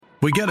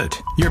We get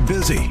it. You're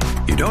busy.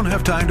 You don't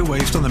have time to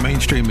waste on the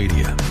mainstream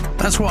media.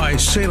 That's why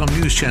Salem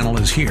News Channel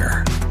is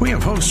here. We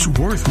have hosts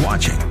worth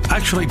watching,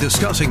 actually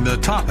discussing the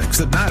topics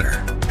that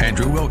matter.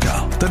 Andrew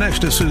Wilkow,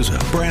 Dinesh D'Souza,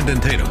 Brandon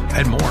Tatum,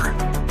 and more.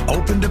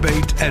 Open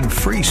debate and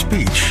free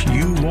speech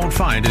you won't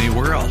find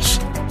anywhere else.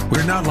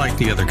 We're not like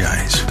the other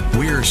guys.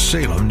 We're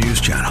Salem News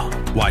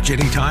Channel. Watch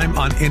anytime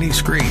on any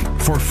screen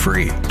for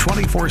free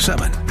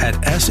 24/7 at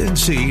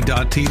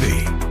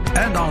snc.tv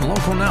and on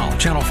Local Now,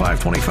 Channel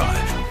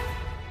 525.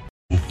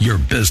 Your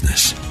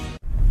business.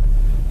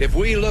 If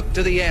we look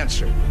to the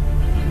answer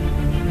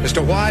as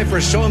to why for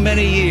so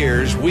many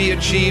years we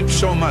achieved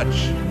so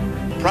much,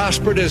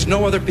 prospered as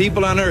no other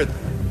people on earth,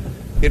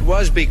 it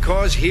was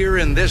because here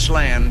in this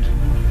land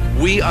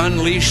we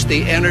unleashed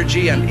the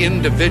energy and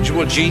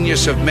individual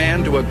genius of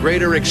man to a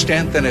greater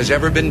extent than has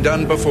ever been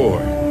done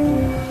before.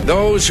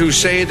 Those who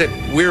say that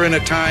we're in a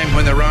time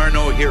when there are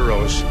no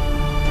heroes,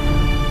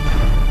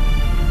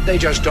 they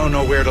just don't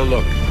know where to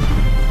look.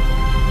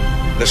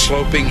 The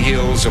sloping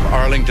hills of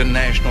Arlington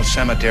National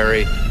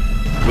Cemetery,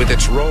 with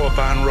its row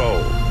upon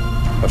row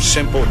of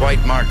simple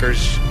white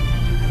markers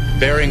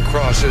bearing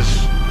crosses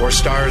or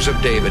stars of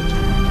David,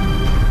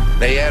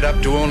 they add up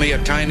to only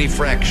a tiny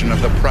fraction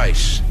of the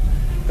price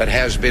that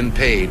has been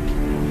paid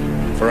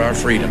for our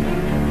freedom.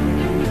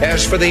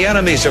 As for the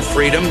enemies of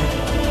freedom,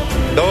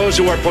 those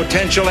who are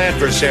potential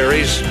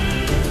adversaries,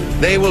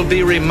 they will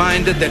be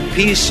reminded that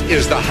peace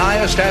is the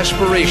highest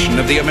aspiration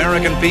of the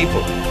American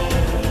people.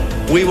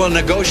 We will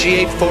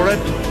negotiate for it,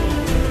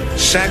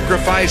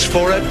 sacrifice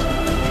for it.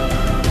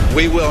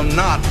 We will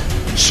not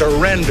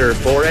surrender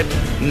for it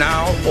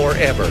now or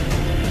ever.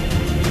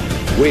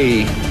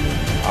 We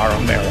are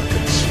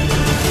Americans.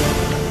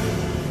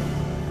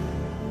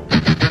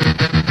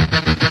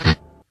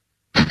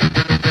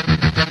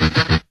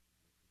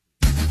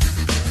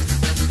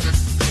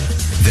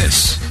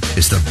 This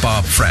is the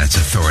Bob Frantz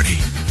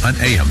Authority on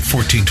AM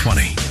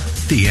 1420.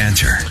 The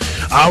Answer.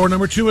 Hour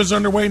number 2 is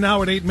underway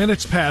now at 8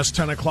 minutes past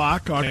 10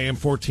 o'clock on AM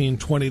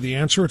 1420. The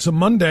Answer. It's a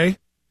Monday,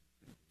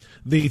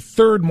 the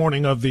third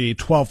morning of the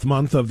 12th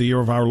month of the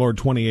year of our Lord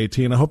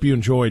 2018. I hope you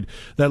enjoyed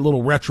that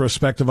little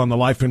retrospective on the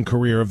life and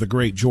career of the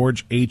great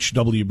George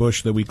H.W.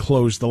 Bush that we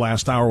closed the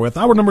last hour with.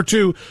 Hour number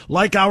 2,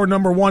 like hour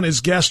number 1, is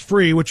guest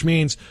free, which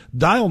means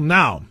dial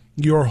now.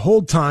 Your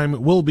hold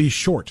time will be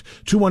short.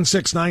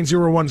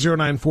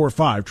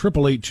 216-901-0945,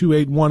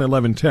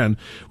 888-281-1110.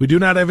 We do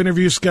not have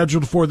interviews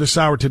scheduled for this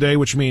hour today,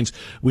 which means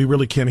we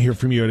really can hear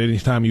from you at any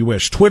time you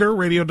wish. Twitter,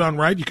 Radio Done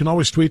Right. You can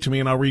always tweet to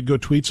me, and I'll read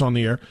good tweets on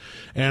the air.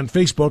 And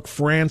Facebook,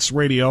 Frantz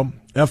Radio,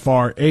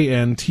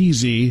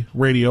 Frantz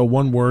Radio,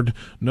 one word,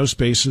 no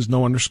spaces,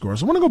 no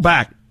underscores. I want to go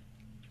back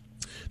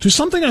to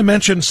something I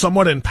mentioned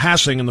somewhat in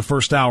passing in the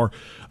first hour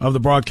of the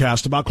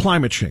broadcast about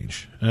climate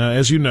change.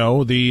 As you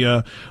know,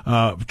 the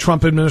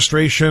Trump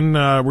administration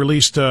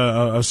released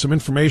some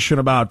information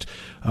about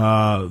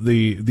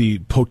the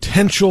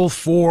potential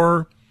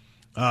for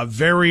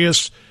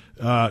various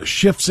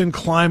shifts in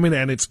climate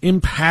and its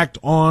impact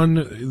on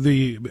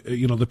the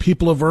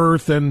people of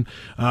Earth and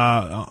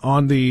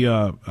on the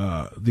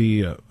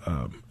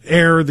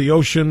air, the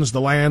oceans,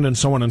 the land, and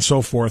so on and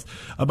so forth.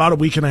 About a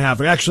week and a half.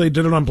 I actually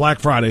did it on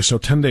Black Friday, so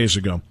 10 days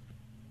ago.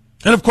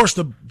 And of course,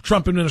 the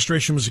Trump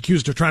administration was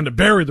accused of trying to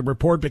bury the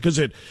report because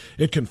it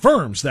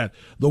confirms that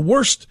the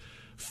worst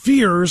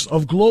fears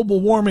of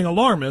global warming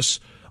alarmists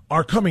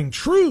are coming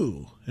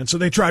true. And so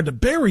they tried to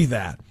bury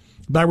that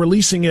by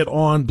releasing it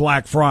on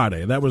Black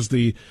Friday. That was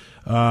the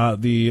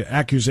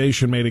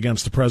accusation made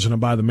against the president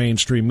by the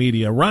mainstream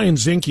media. Ryan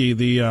Zinke,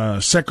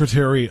 the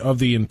Secretary of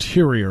the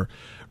Interior,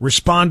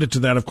 responded to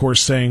that, of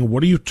course, saying,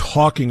 what are you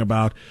talking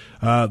about?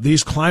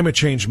 These climate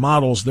change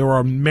models, there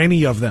are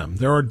many of them.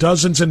 There are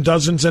dozens and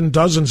dozens and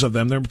dozens of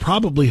them. There are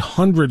probably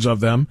hundreds of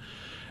them.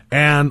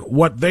 And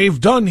what they've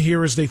done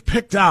here is they've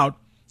picked out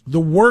the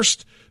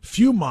worst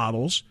few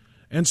models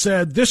and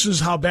said, this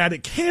is how bad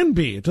it can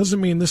be. It doesn't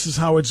mean this is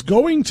how it's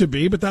going to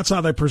be, but that's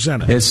how they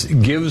present it.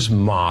 It gives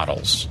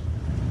models.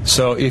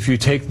 So if you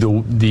take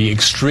the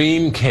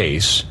extreme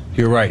case,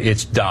 you're right,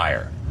 it's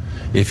dire.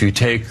 If you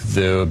take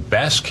the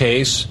best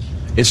case,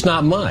 it's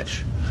not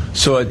much.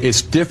 So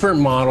it's different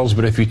models,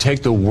 but if you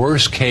take the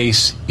worst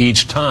case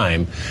each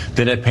time,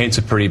 then it paints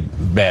a pretty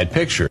bad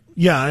picture.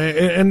 Yeah,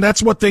 and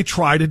that's what they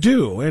try to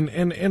do. And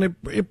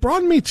it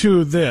brought me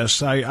to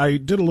this. I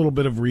did a little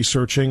bit of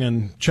researching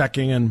and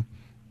checking, and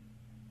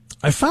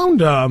I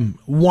found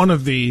one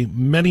of the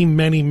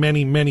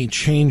many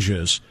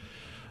changes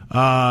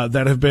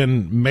that have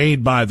been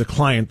made by the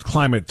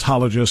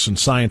climatologists and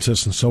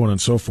scientists and so on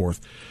and so forth.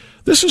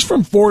 This is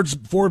from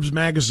Forbes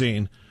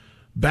magazine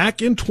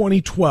back in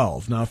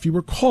 2012. Now, if you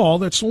recall,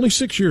 that's only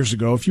 6 years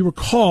ago. If you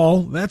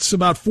recall, that's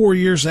about 4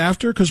 years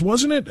after, because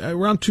wasn't it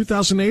around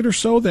 2008 or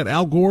so that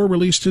Al Gore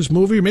released his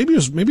movie?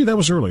 Maybe that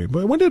was earlier.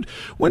 But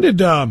when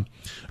did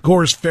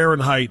Gore's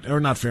Fahrenheit, or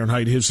not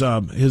Fahrenheit, his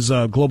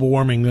global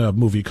warming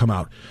movie come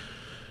out?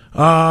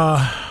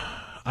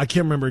 I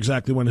can't remember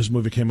exactly when his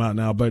movie came out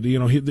now, but I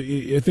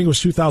think it was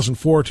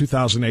 2004,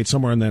 2008,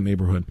 somewhere in that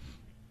neighborhood.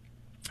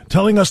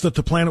 telling us that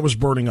the planet was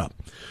burning up.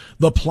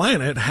 The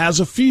planet has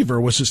a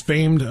fever was his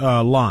famed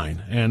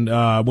line. And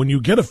when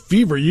you get a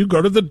fever, you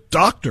go to the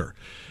doctor.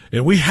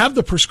 And we have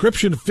the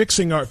prescription to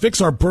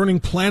fix our burning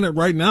planet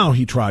right now,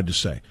 he tried to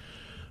say.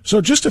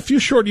 So just a few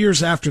short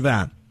years after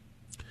that,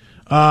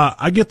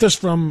 I get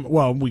this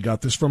we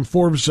got this from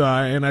Forbes,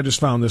 and I just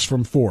found this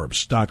from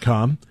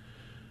Forbes.com.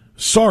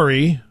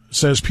 Sorry,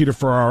 says Peter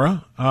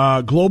Ferrara,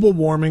 global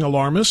warming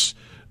alarmists,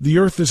 the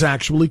Earth is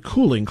actually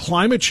cooling.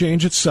 Climate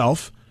change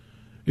itself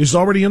is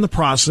already in the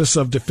process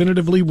of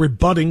definitively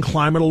rebutting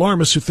climate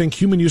alarmists who think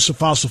human use of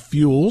fossil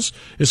fuels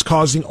is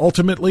causing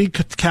ultimately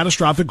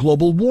catastrophic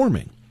global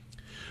warming.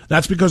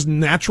 That's because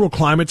natural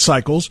climate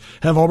cycles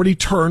have already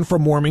turned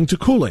from warming to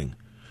cooling.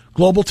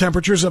 Global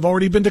temperatures have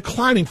already been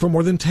declining for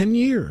more than 10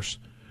 years,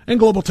 and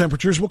global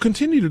temperatures will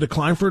continue to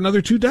decline for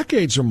another 2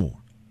 decades or more.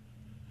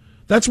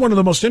 That's one of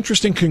the most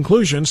interesting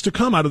conclusions to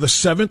come out of the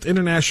 7th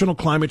International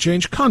Climate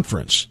Change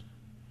Conference.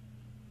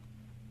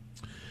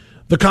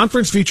 The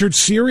conference featured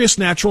serious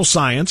natural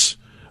science,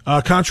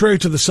 contrary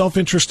to the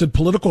self-interested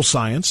political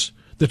science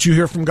that you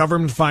hear from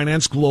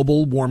government-financed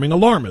global warming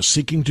alarmists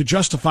seeking to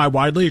justify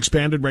widely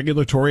expanded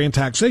regulatory and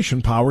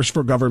taxation powers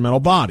for governmental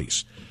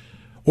bodies,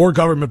 or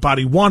government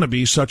body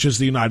wannabes such as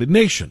the United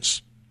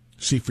Nations.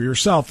 See for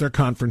yourself, their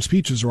conference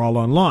speeches are all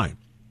online.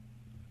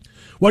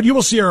 What you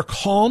will see are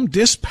calm,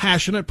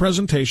 dispassionate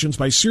presentations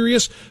by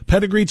serious,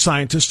 pedigreed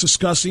scientists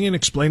discussing and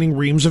explaining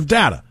reams of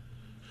data.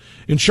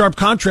 In sharp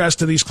contrast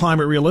to these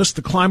climate realists,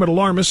 the climate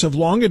alarmists have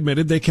long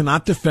admitted they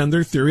cannot defend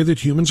their theory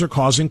that humans are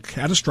causing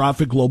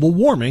catastrophic global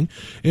warming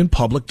in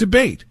public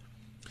debate.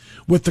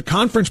 With the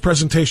conference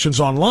presentations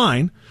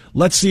online,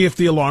 let's see if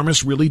the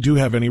alarmists really do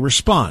have any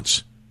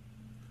response.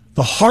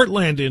 The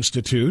Heartland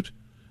Institute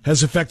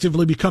has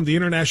effectively become the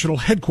international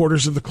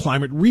headquarters of the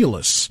climate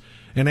realists,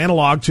 an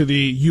analog to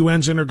the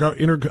UN's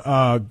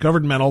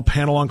Intergovernmental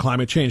Panel on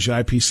Climate Change, the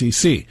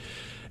IPCC.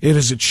 It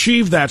has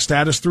achieved that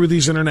status through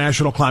these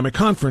international climate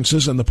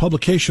conferences and the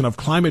publication of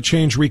Climate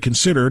Change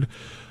Reconsidered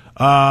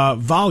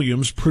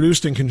volumes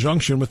produced in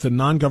conjunction with the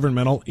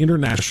Non-Governmental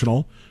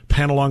International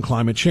Panel on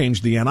Climate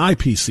Change, the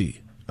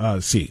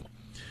NIPCC.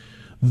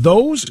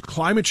 Those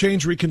Climate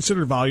Change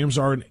Reconsidered volumes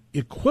are an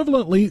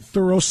equivalently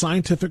thorough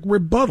scientific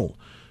rebuttal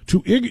to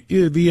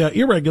the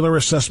irregular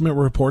assessment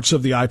reports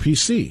of the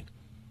IPCC.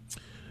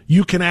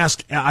 You can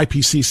ask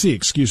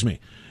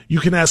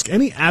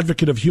any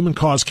advocate of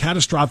human-caused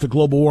catastrophic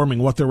global warming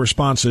what their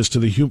response is to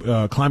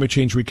the Climate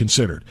Change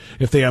Reconsidered.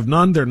 If they have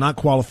none, they're not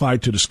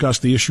qualified to discuss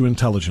the issue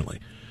intelligently.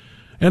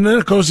 And then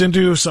it goes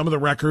into some of the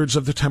records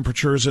of the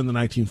temperatures in the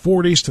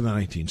 1940s to the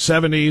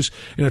 1970s,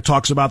 and it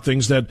talks about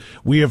things that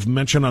we have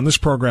mentioned on this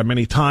program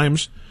many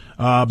times,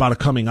 about a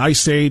coming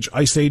ice age.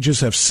 Ice ages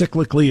have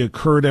cyclically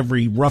occurred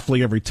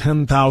roughly every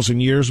 10,000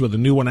 years, with a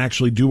new one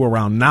actually due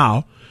around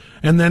now.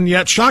 And then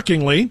yet,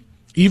 shockingly,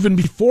 even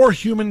before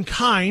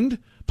humankind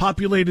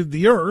populated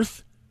the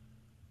Earth,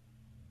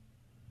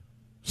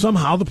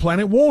 somehow the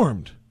planet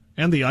warmed,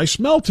 and the ice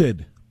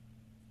melted,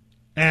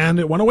 and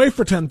it went away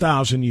for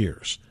 10,000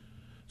 years.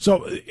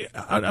 So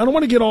I don't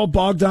want to get all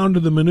bogged down to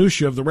the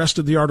minutia of the rest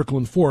of the article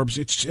in Forbes,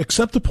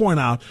 except to point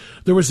out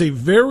there was a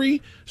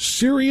very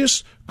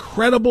serious,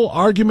 credible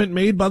argument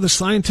made by the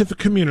scientific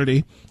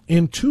community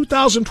in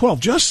 2012,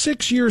 just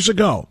 6 years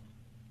ago,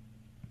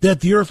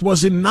 that the Earth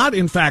was not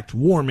in fact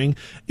warming,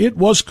 it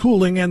was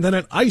cooling, and that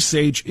an ice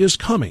age is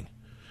coming.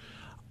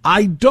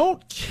 I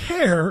don't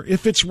care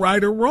if it's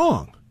right or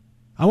wrong.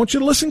 I want you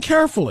to listen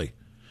carefully.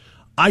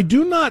 I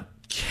do not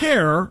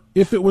care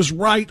if it was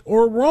right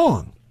or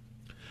wrong.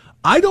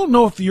 I don't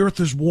know if the Earth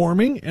is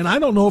warming, and I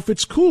don't know if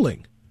it's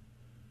cooling.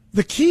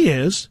 The key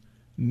is,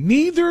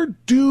 neither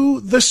do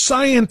the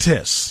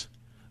scientists.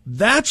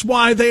 That's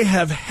why they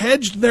have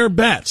hedged their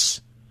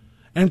bets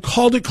and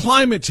called it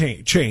climate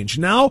change.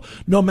 Now,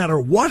 no matter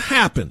what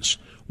happens,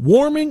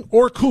 warming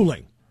or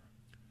cooling,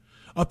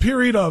 a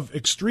period of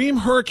extreme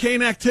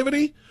hurricane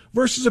activity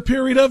versus a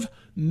period of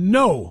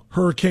no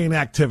hurricane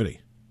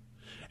activity,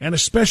 an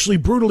especially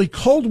brutally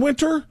cold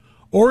winter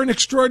or an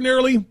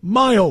extraordinarily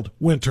mild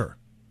winter.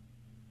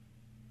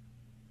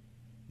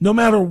 No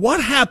matter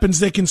what happens,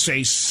 they can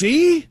say,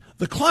 see,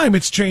 the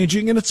climate's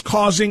changing and it's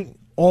causing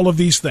all of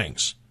these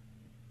things.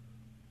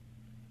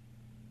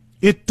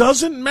 It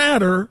doesn't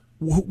matter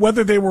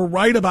whether they were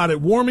right about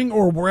it warming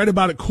or right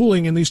about it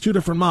cooling in these two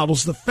different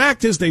models. The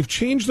fact is they've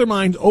changed their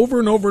mind over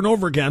and over and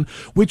over again,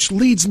 which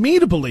leads me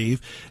to believe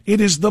it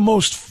is the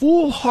most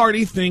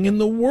foolhardy thing in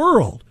the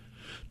world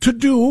to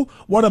do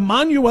what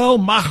Emmanuel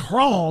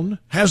Macron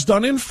has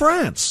done in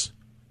France.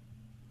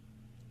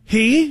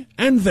 He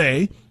and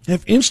they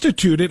have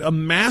instituted a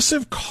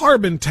massive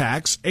carbon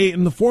tax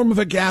in the form of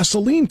a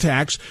gasoline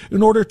tax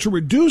in order to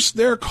reduce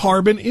their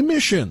carbon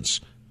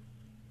emissions.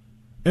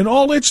 And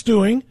all it's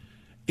doing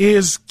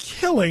is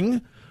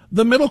killing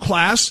the middle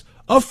class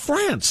of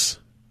France.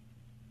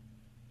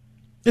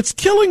 It's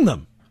killing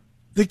them.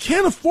 They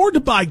can't afford to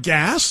buy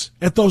gas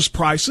at those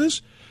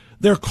prices.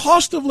 Their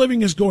cost of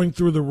living is going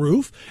through the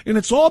roof, and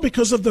it's all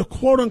because of the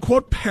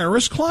quote-unquote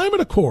Paris Climate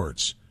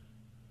Accords.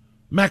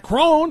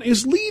 Macron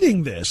is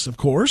leading this, of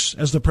course,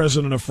 as the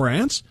president of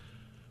France,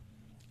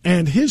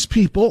 and his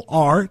people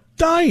are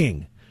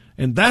dying.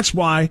 And that's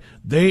why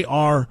they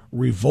are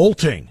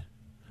revolting.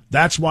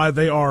 That's why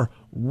they are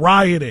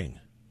rioting.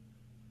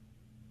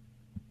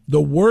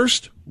 The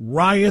worst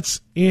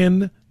riots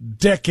in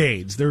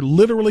decades. They're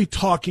literally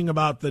talking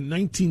about the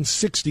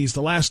 1960s,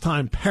 the last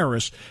time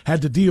Paris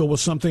had to deal with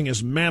something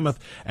as mammoth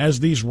as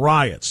these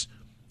riots.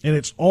 And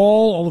it's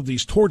all of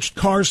these torched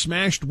cars,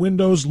 smashed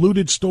windows,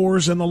 looted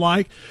stores and the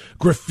like,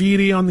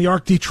 graffiti on the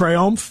Arc de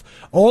Triomphe.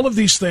 All of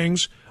these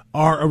things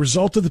are a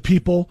result of the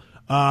people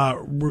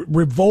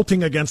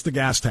revolting against the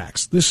gas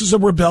tax. This is a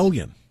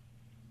rebellion.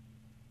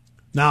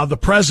 Now, the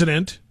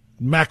president,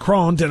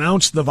 Macron,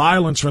 denounced the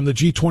violence from the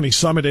G20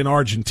 summit in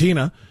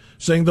Argentina,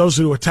 saying those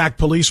who attack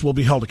police will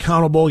be held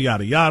accountable,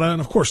 yada, yada.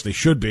 And, of course, they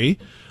should be.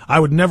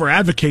 I would never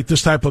advocate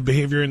this type of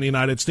behavior in the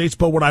United States.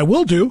 But what I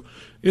will do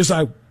is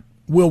I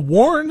will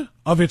warn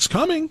of its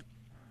coming.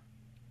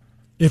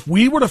 If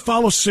we were to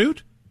follow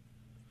suit,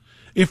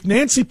 if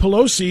Nancy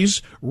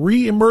Pelosi's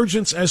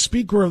reemergence as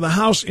Speaker of the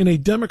House in a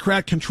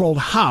Democrat-controlled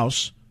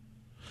House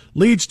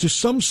leads to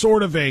some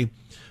sort of a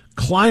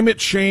climate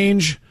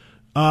change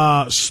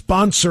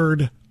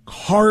sponsored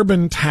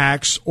carbon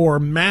tax or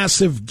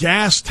massive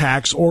gas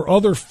tax or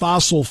other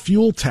fossil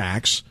fuel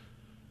tax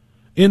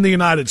in the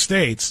United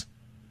States,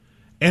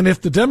 and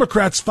if the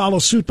Democrats follow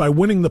suit by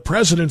winning the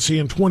presidency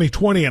in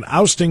 2020 and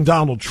ousting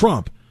Donald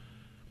Trump,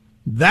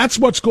 that's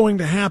what's going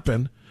to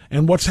happen.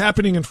 And what's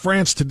happening in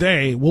France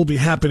today will be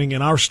happening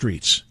in our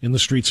streets, in the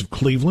streets of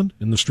Cleveland,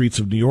 in the streets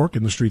of New York,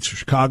 in the streets of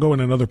Chicago,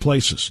 and in other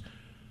places.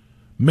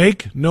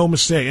 Make no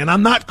mistake. And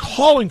I'm not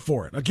calling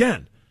for it.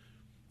 Again,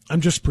 I'm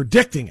just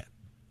predicting it.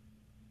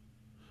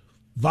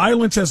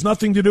 Violence has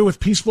nothing to do with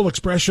peaceful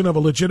expression of a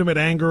legitimate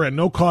anger, and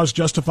no cause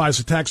justifies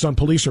attacks on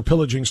police or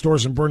pillaging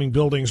stores and burning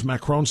buildings,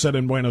 Macron said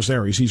in Buenos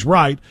Aires. He's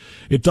right.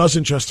 It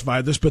doesn't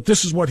justify this, but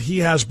this is what he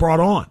has brought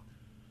on.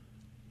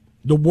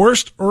 The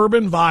worst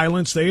urban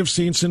violence they have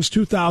seen since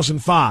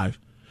 2005.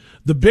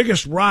 The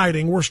biggest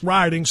worst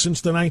rioting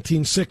since the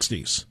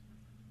 1960s.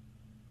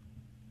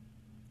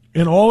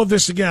 And all of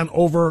this, again,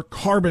 over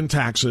carbon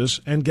taxes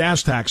and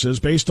gas taxes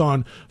based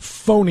on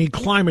phony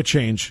climate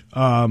change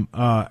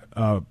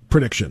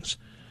predictions.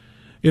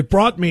 It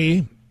brought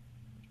me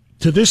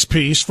to this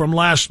piece from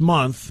last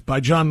month by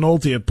John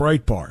Nolte at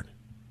Breitbart.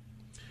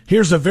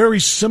 Here's a very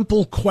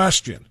simple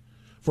question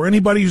for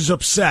anybody who's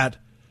upset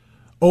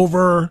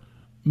over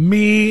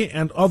me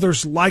and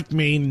others like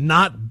me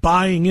not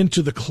buying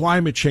into the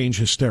climate change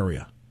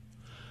hysteria.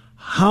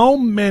 How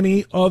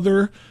many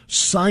other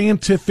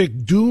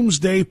scientific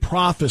doomsday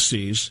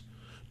prophecies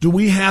do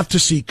we have to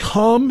see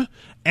come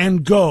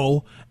and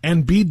go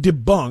and be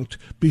debunked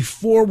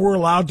before we're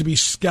allowed to be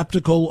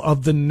skeptical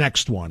of the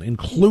next one,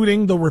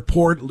 including the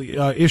report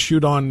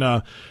issued on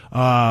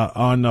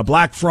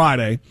Black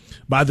Friday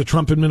by the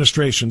Trump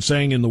administration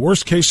saying in the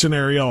worst case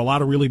scenario, a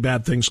lot of really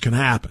bad things can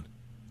happen.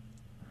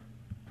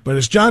 But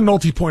as John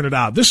Nolte pointed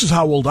out, this is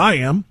how old I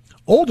am,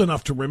 old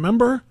enough to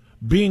remember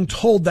being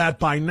told that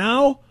by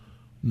now,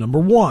 number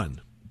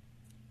one,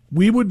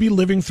 we would be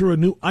living through a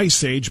new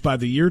ice age by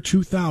the year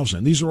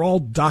 2000. These are all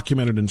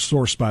documented and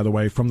sourced, by the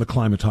way, from the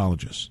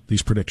climatologists,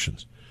 these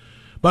predictions.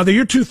 By the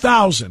year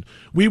 2000,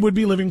 we would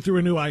be living through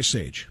a new ice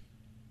age.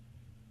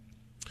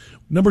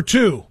 Number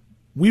two,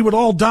 we would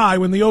all die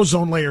when the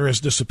ozone layer has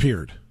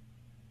disappeared.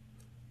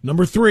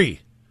 Number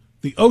three,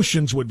 the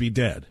oceans would be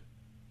dead.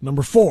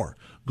 Number four,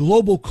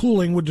 global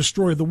cooling would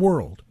destroy the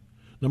world.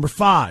 Number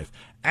five,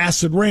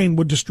 acid rain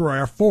would destroy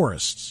our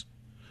forests.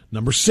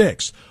 Number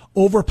six,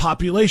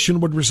 overpopulation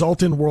would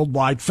result in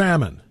worldwide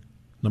famine.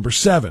 Number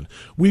seven,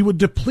 we would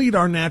deplete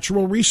our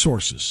natural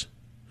resources.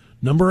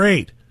 Number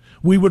eight,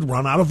 we would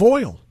run out of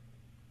oil.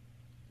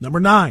 Number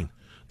nine,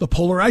 the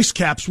polar ice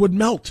caps would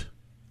melt.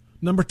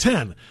 Number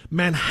 10,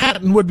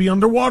 Manhattan would be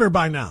underwater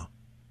by now.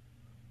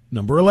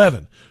 Number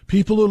 11,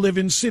 people who live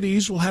in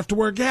cities will have to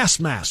wear gas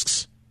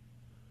masks.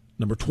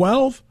 Number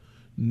 12,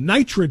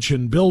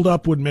 nitrogen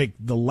buildup would make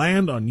the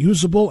land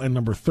unusable. And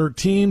number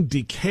 13,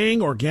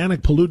 decaying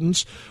organic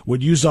pollutants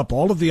would use up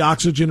all of the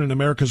oxygen in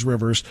America's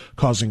rivers,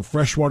 causing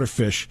freshwater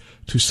fish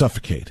to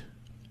suffocate.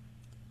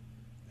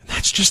 And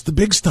that's just the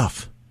big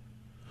stuff.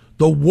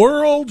 The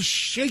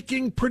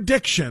world-shaking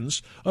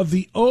predictions of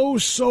the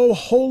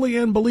oh-so-wholly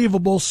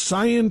unbelievable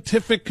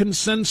scientific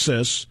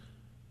consensus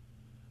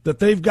that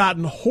they've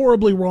gotten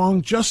horribly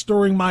wrong just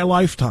during my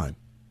lifetime.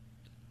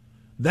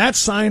 That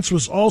science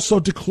was also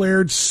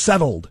declared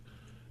settled.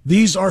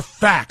 These are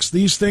facts.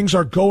 These things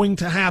are going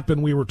to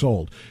happen, we were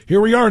told.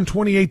 Here we are in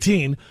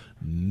 2018.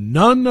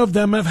 None of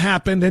them have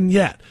happened, and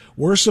yet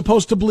we're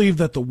supposed to believe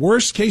that the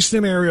worst-case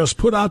scenarios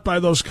put out by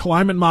those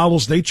climate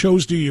models they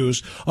chose to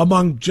use,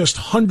 among just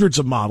hundreds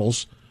of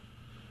models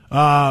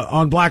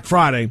on Black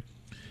Friday,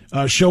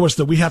 show us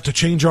that we have to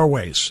change our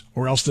ways,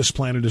 or else this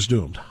planet is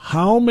doomed.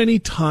 How many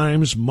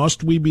times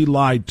must we be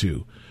lied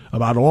to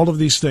about all of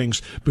these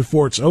things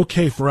before it's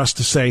okay for us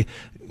to say,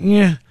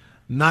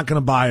 not going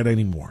to buy it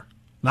anymore,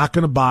 not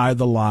going to buy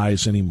the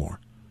lies anymore?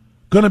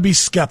 going to be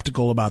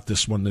skeptical about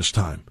this one this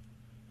time.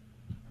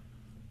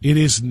 It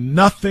is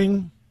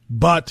nothing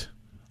but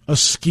a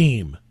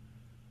scheme.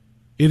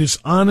 It is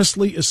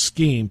honestly a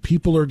scheme.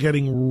 People are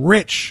getting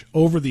rich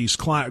over these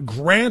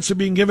grants are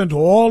being given to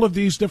all of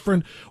these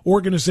different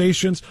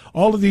organizations,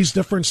 all of these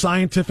different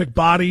scientific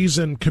bodies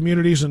and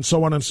communities and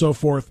so on and so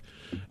forth.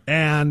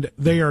 And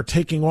they are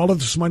taking all of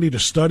this money to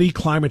study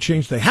climate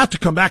change. They have to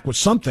come back with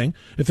something.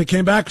 If they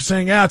came back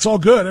saying, it's all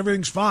good,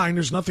 everything's fine,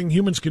 there's nothing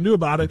humans can do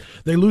about it,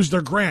 they lose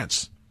their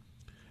grants.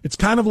 It's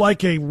kind of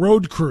like a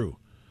road crew.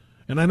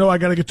 And I know I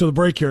got to get to the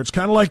break here. It's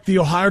kind of like the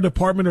Ohio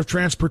Department of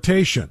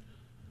Transportation.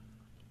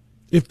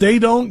 If they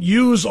don't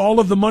use all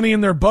of the money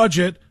in their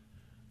budget,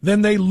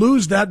 then they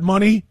lose that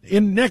money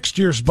in next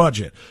year's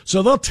budget.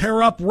 So they'll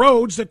tear up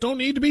roads that don't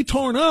need to be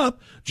torn up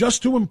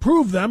just to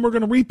improve them. We're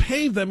going to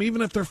repave them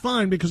even if they're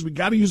fine because we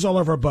got to use all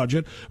of our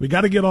budget. We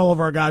got to get all of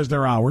our guys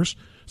their hours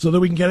so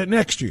that we can get it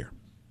next year.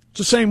 It's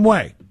the same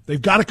way.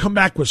 They've got to come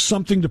back with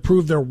something to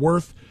prove their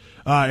worth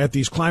at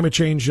these climate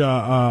change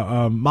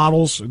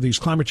models, these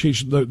climate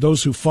change,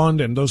 those who fund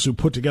and those who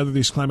put together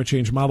these climate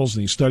change models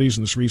and these studies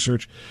and this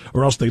research,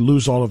 or else they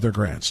lose all of their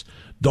grants.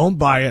 Don't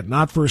buy it,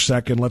 not for a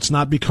second. Let's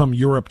not become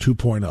Europe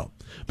 2.0.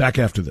 Back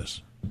after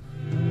this.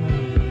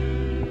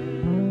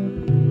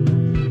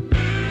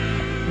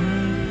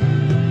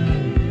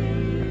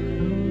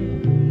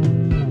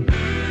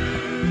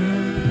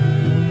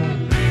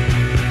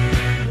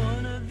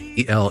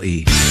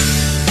 ELE.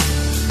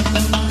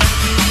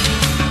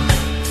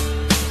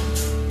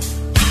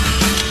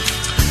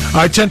 All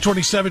right,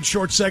 1027,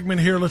 short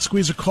segment here. Let's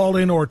squeeze a call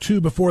in or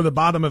two before the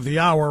bottom of the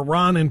hour.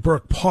 Ron in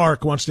Brook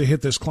Park wants to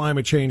hit this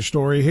climate change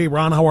story. Hey,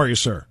 Ron, how are you,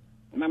 sir?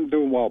 I'm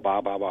doing well,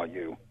 Bob. How about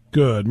you?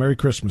 Good. Merry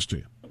Christmas to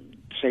you.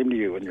 Same to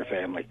you and your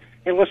family.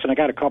 Hey, listen, I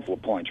got a couple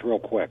of points real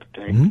quick.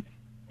 Okay? Mm-hmm.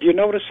 Do you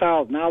notice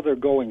how now they're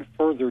going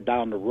further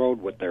down the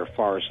road with their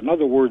farce? In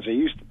other words, they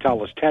used to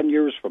tell us 10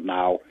 years from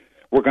now,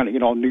 we're going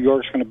to, New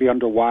York's going to be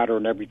underwater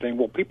and everything.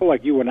 Well, people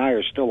like you and I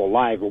are still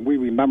alive, and we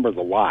remember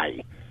the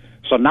lie.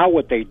 So now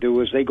what they do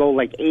is they go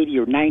like 80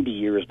 or 90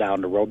 years down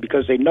the road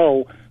because they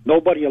know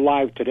nobody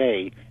alive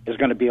today is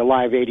going to be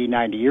alive 80,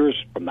 90 years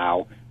from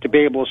now to be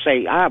able to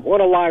say,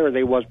 what a liar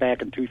they was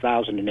back in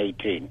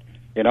 2018.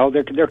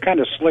 They're kind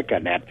of slick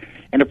on that.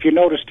 And if you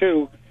notice,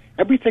 too,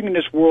 everything in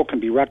this world can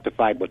be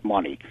rectified with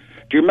money.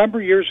 Do you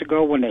remember years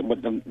ago when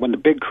the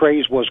big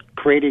craze was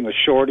creating a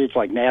shortage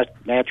like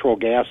natural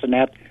gas and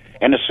that?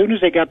 And as soon as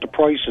they got the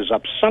prices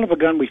up, son of a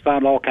gun, we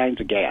found all kinds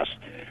of gas.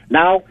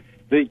 Now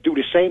they do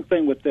the same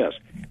thing with this.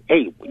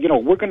 Hey,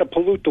 we're going to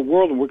pollute the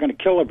world and we're going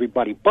to kill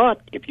everybody.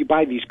 But if you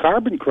buy these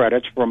carbon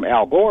credits from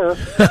Al Gore,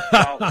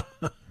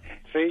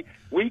 see,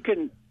 we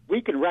can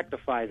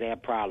rectify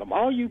that problem.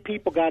 All you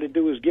people got to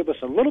do is give us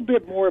a little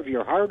bit more of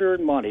your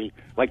hard-earned money,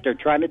 like they're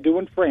trying to do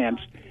in France,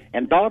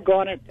 and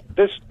doggone it,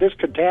 this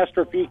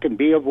catastrophe can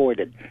be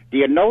avoided. Do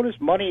you notice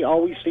money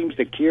always seems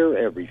to cure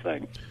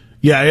everything?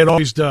 Yeah, it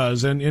always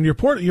does. And your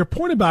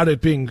point about it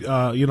being,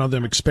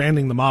 them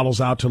expanding the models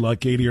out to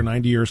like 80 or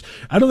 90 years,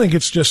 I don't think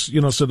it's just,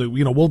 so that,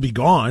 we'll be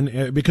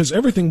gone because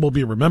everything will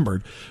be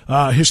remembered.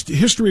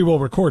 History will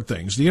record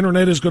things. The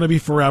internet is going to be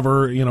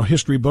forever.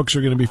 History books are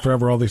going to be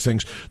forever, all these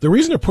things. The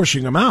reason they're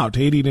pushing them out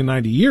to 80 to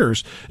 90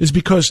 years is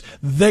because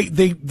they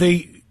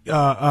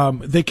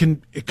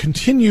can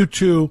continue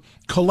to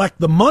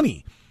collect the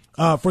money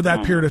for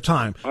that period of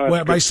time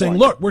by saying,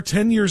 look, we're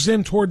 10 years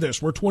in toward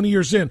this. We're 20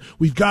 years in.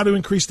 We've got to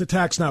increase the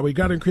tax now. We've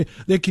got to increase.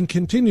 They can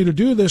continue to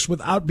do this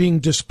without being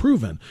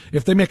disproven.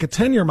 If they make a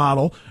 10-year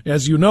model,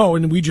 as you know,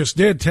 and we just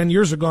did, 10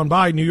 years have gone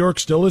by, New York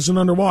still isn't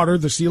underwater,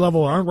 the sea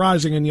level aren't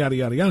rising, and yada,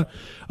 yada, yada.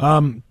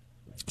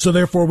 So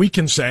therefore, we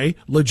can say,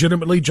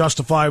 legitimately,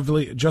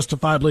 justifiably,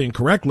 and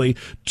correctly,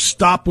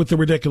 stop with the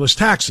ridiculous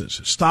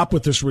taxes. Stop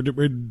with this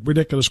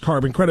ridiculous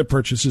carbon credit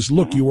purchases.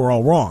 Look, you were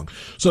all wrong.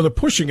 So they're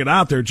pushing it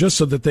out there just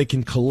so that they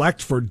can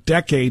collect for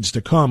decades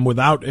to come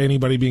without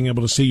anybody being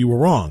able to see you were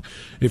wrong.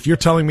 If you're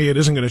telling me it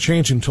isn't going to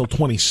change until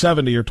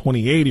 2070 or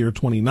 2080 or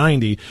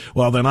 2090,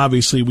 well, then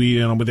obviously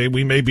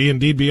we may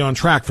be on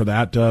track for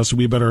that. So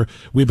we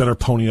better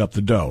pony up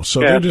the dough.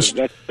 So yeah, they're just.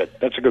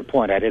 That's a good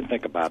point. I didn't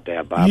think about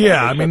that, Bob.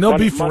 Yeah, I mean, they'll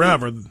be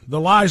forever. The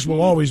lies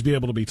will always be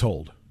able to be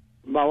told.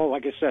 Well,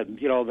 like I said,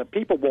 the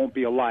people won't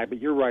be alive, but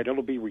you're right,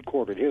 it'll be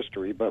recorded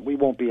history, but we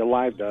won't be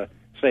alive to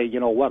say,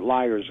 what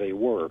liars they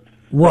were.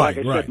 Right,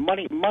 like I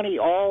said, money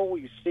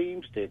always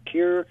seems to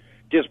cure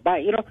just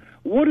by,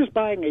 what is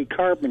buying a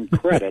carbon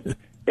credit,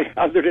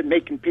 other than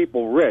making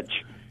people rich,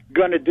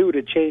 going to do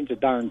to change a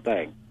darn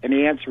thing? And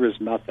the answer is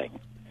nothing.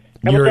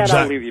 And with that,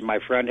 I'll leave you, my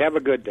friend. Have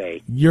a good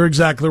day. You're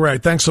exactly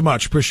right. Thanks so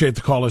much. Appreciate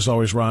the call as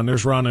always, Ron.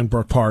 There's Ron in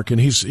Brook Park,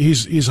 and he's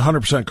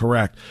 100%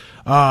 correct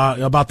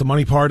about the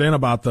money part and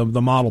about the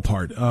model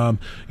part. They're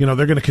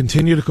going to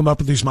continue to come up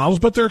with these models,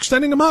 but they're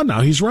extending them out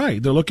now. He's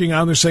right. They're looking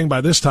out and they're saying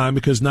by this time,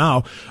 because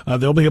now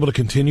they'll be able to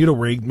continue to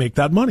make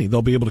that money.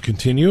 They'll be able to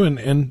continue,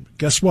 and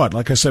guess what?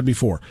 Like I said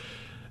before,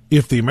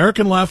 if the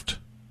American left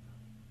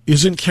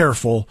isn't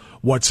careful,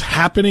 what's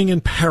happening in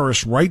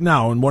Paris right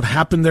now and what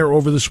happened there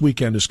over this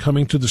weekend is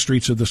coming to the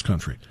streets of this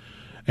country.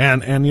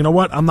 And you know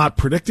what? I'm not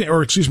predicting,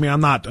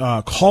 I'm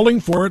not calling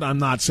for it. I'm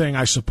not saying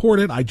I support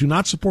it. I do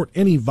not support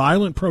any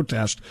violent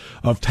protest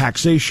of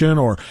taxation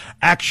or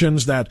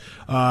actions that,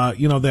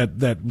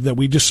 that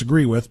we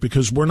disagree with,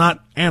 because we're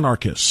not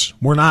anarchists.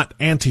 We're not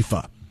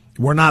Antifa.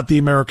 We're not the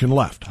American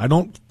left. I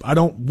don't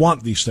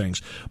want these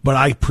things, but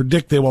I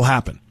predict they will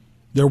happen.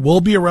 There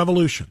will be a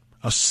revolution.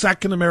 A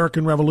second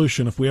American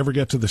revolution if we ever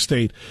get to the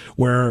state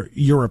where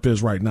Europe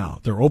is right now.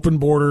 Their open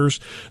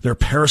borders, their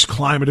Paris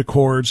Climate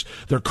Accords,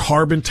 their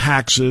carbon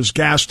taxes,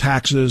 gas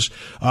taxes,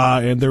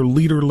 and their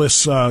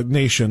leaderless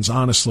nations.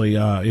 Honestly,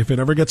 if it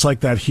ever gets like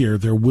that here,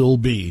 there will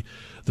be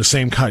the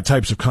same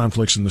types of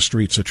conflicts in the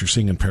streets that you're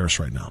seeing in Paris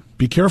right now.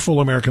 Be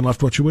careful, American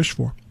left, what you wish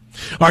for.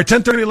 All right,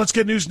 10:30, let's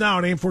get news now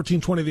on AM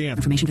 1420 The Answer.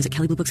 Information, visit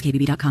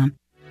kellybluebooks.kbb.com.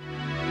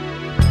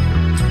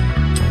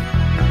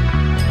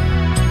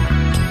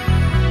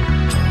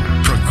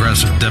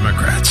 Progressive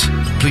Democrats,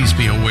 please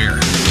be aware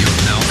you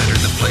have now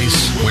entered the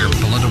place where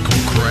political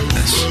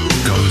correctness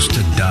goes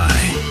to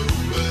die.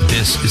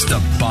 This is the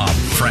Bob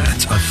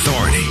Frantz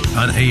Authority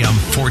on AM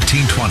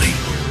 1420.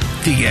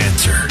 The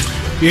Answer.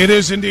 It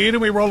is indeed,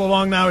 and we roll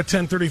along now at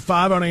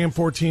 10:35 on AM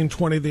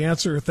 1420. The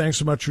Answer. Thanks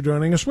so much for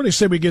joining us. What do you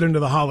say we get into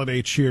the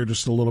holiday cheer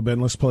just a little bit,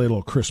 and let's play a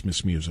little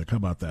Christmas music? How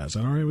about that? Is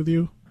that all right with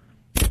you?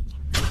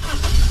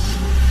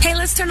 Hey,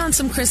 let's turn on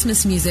some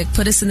Christmas music.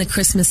 Put us in the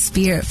Christmas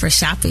spirit for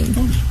shopping.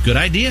 Good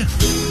idea.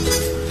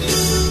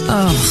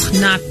 Oh,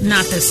 not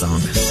this song.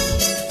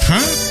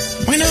 Huh?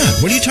 Why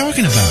not? What are you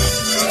talking about?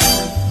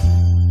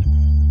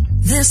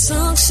 This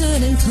song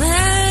shouldn't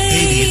play.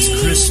 Baby,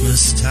 it's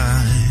Christmas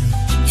time.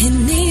 It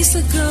needs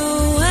to go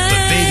away.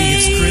 But baby,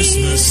 it's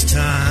Christmas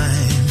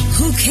time.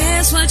 Who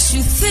cares what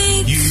you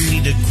think? You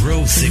need to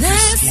grow thicker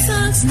that skin.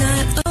 Song's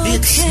not okay.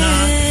 It's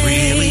not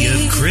really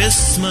a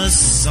Christmas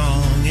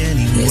song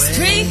anyway. It's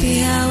creepy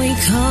how he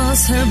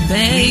calls her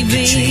baby. We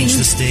could change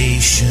the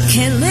station.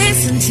 Can't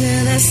listen to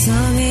that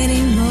song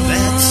anymore.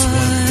 That's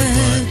what the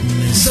button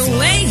is The for.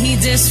 way he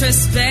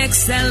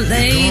disrespects that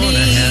lady. You're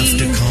gonna have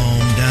to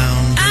calm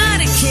down.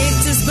 I'd have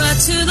kicked his butt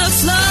to the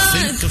floor.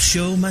 I think I'll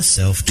show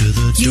myself to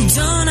the door. You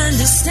don't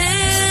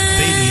understand.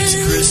 Baby, it's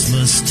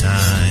Christmas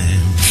time.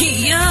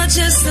 You're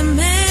just a man.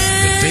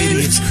 But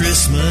baby, it's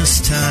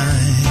Christmas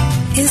time.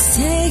 It's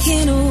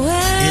taken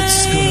away.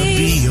 It's gonna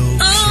be okay.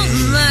 Oh,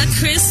 my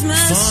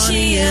Christmas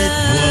Funny cheer.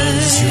 it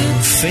was your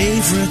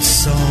favorite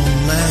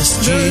song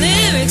last The year.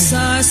 lyrics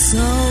are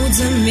so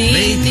demeaning.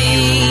 Maybe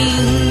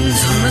you're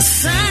over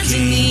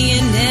misogyny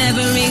in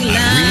every line.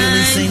 I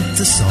really think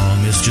the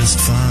song is just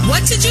fine.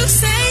 What did you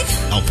say?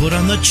 I'll put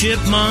on the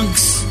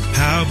Chipmunks.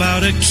 How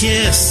about a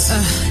kiss?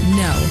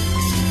 No.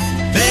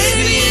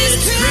 Baby,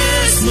 it's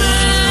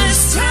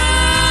Christmas time.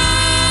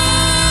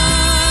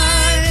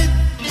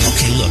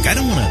 Okay, look, I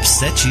don't want to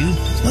upset you.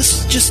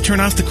 Let's just turn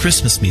off the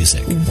Christmas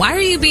music. Why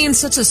are you being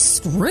such a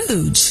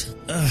Scrooge?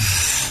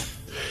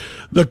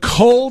 The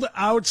Cold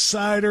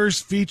Outsiders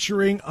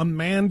featuring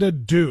Amanda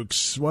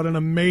Dukes. What an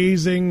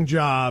amazing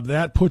job.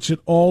 That puts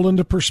it all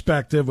into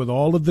perspective with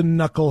all of the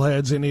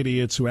knuckleheads and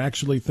idiots who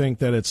actually think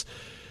that it's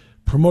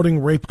promoting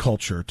rape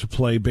culture to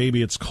play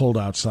Baby It's Cold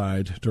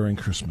Outside during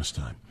Christmas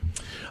time.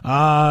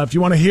 If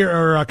you want to hear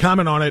or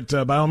comment on it,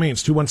 by all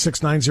means,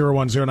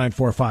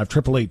 216-901-0945,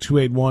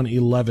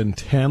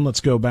 888-281-1110.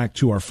 Let's go back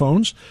to our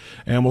phones,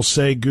 and we'll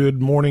say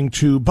good morning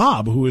to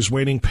Bob, who is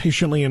waiting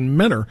patiently in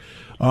Mentor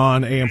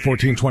on AM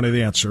 1420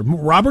 The Answer.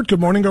 Robert,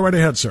 good morning. Go right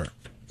ahead, sir.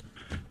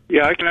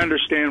 Yeah, I can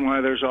understand why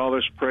there's all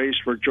this praise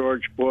for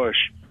George Bush.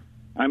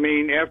 I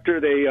mean,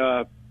 after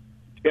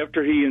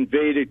he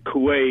invaded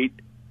Kuwait,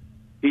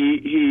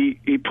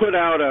 he put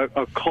out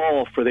a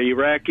call for the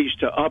Iraqis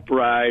to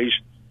uprise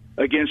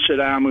against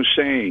Saddam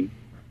Hussein.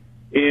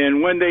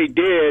 And when they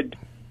did,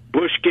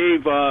 Bush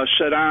gave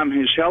Saddam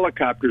his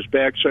helicopters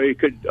back so he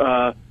could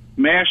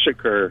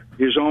massacre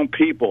his own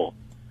people.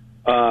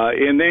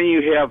 And then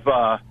you have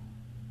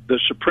the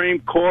Supreme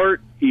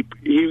Court. He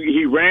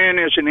ran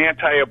as an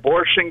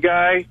anti-abortion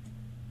guy,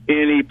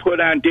 and he put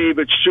on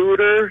David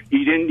Souter.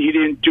 He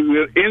didn't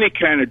do any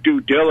kind of due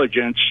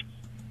diligence.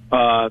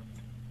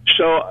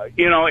 So,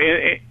 you know,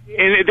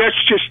 and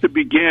that's just the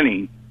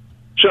beginning.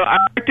 So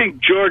I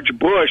think George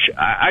Bush,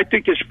 I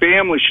think his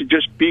family should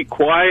just be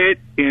quiet.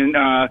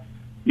 And,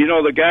 you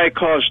know, the guy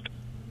caused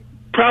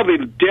probably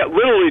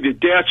literally the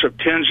deaths of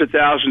tens of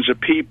thousands of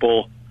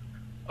people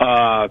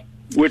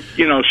with,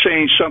 you know,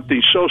 saying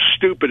something so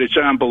stupid it's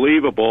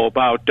unbelievable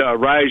about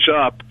Rise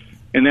Up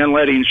and then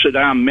letting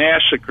Saddam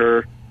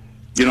massacre,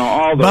 you know,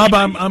 all those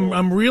Bob, people.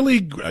 I'm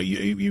really.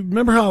 You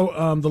remember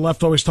how the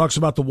left always talks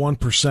about the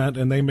 1%,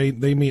 and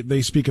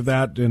they speak of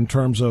that in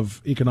terms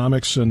of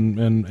economics and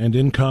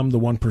income, the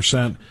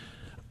 1%.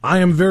 I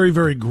am very,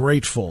 very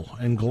grateful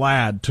and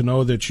glad to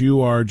know that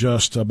you are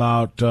just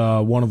about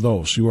one of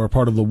those. You are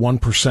part of the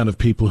 1% of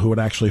people who would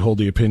actually hold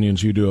the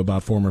opinions you do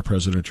about former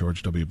President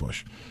George W.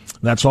 Bush.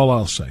 That's all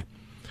I'll say.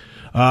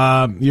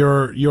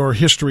 Your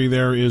history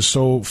there is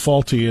so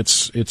faulty.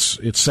 It's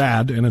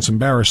sad and it's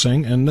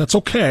embarrassing, and that's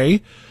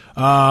okay.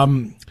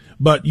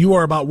 But you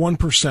are about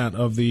 1%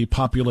 of the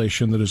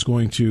population that is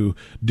going to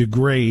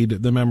degrade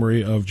the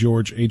memory of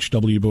George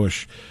H.W.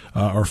 Bush,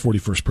 our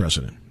 41st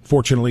president.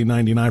 Fortunately,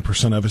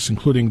 99% of us,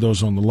 including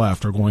those on the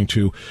left, are going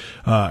to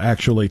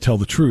actually tell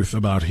the truth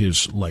about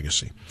his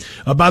legacy.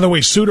 By the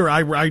way, Souter,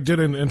 I did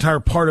an entire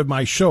part of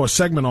my show, a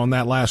segment on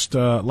that last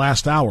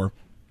hour.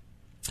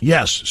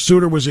 Yes,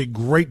 Souter was a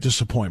great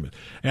disappointment.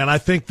 And I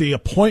think the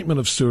appointment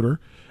of Souter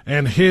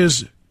and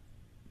his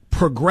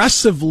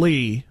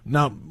progressively,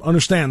 now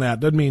understand that,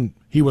 doesn't mean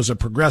he was a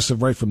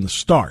progressive right from the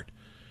start,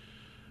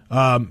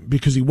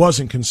 because he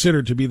wasn't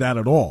considered to be that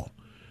at all.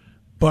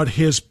 But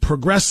his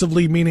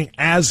progressively, meaning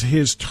as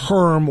his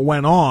term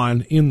went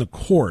on in the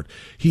court,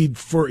 he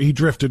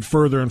drifted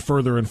further and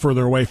further and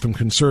further away from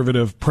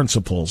conservative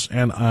principles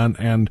and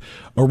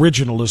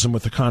originalism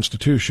with the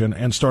Constitution,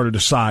 and started to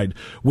side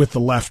with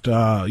the left,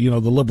 the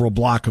liberal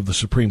bloc of the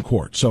Supreme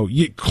Court. So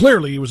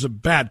clearly, it was a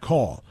bad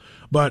call.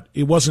 But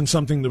it wasn't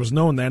something that was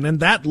known then,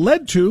 and that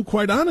led to,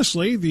 quite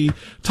honestly, the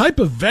type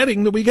of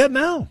vetting that we get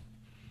now.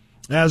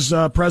 As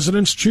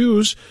presidents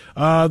choose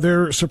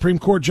their Supreme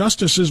Court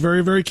justices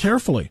very, very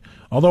carefully.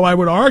 Although I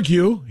would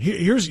argue,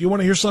 you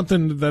want to hear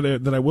something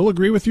that I will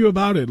agree with you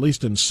about, at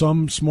least in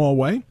some small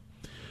way?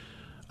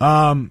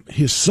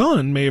 His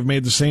son may have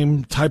made the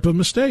same type of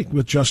mistake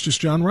with Justice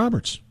John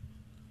Roberts.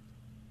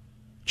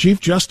 Chief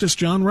Justice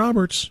John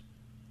Roberts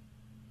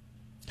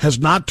has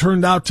not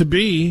turned out to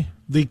be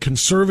the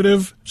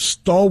conservative,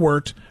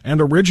 stalwart, and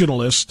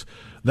originalist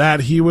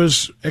that he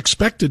was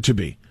expected to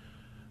be.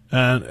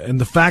 And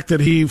the fact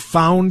that he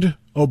found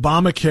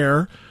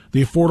Obamacare,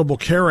 the Affordable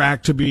Care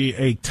Act, to be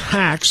a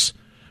tax,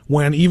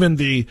 when even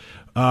the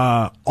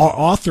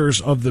authors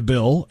of the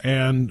bill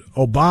and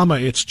Obama,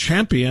 its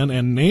champion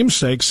and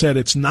namesake, said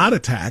it's not a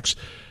tax,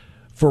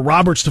 for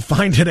Roberts to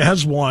find it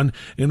as one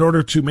in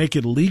order to make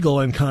it legal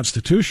and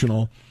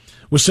constitutional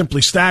was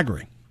simply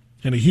staggering.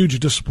 And a huge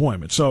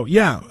disappointment. So,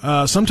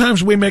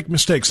 sometimes we make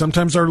mistakes.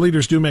 Sometimes our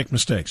leaders do make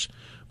mistakes.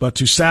 But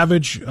to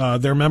savage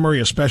their memory,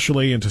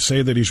 especially, and to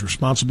say that he's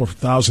responsible for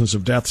thousands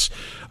of deaths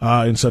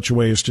in such a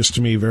way is just,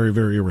 to me, very,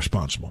 very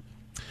irresponsible.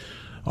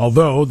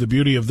 Although the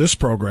beauty of this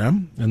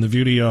program and the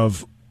beauty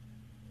of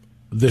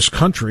this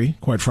country,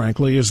 quite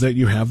frankly, is that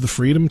you have the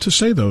freedom to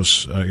say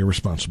those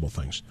irresponsible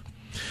things.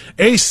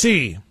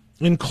 AC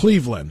in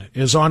Cleveland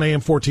is on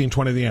AM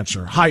 1420 The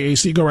Answer. Hi,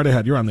 AC. Go right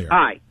ahead. You're on the air.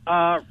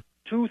 Hi.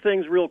 Two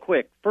things real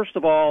quick. First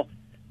of all,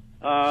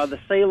 the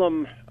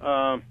Salem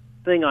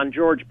thing on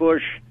George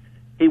Bush,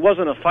 he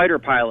wasn't a fighter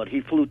pilot.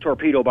 He flew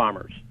torpedo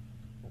bombers.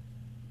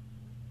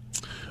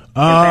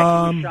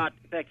 In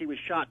fact, he was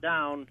shot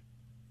down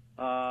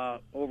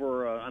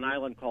over an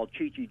island called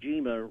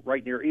Chichijima,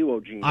 right near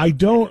Iwo Jima.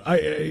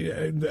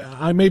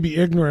 I may be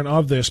ignorant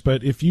of this,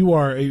 but if you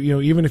are,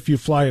 even if you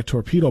fly a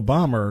torpedo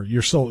bomber,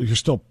 you're still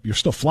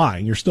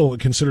flying. You're still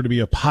considered to be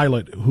a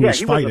pilot who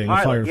is fighting. Was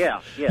a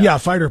pilot. Yeah,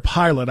 fighter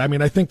pilot. I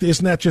mean, I think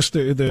isn't that just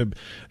a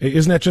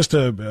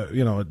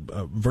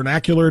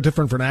vernacular,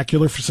 different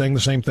vernacular for saying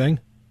the same thing?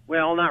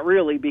 Well, not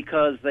really,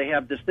 because they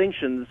have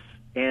distinctions,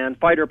 and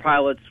fighter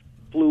pilots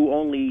flew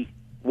only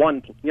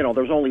one.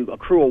 There's only a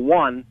crew of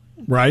one.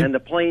 Right. And the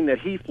plane that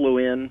he flew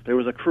in, there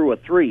was a crew of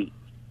 3.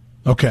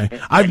 Okay.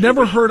 I've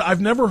never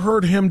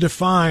heard him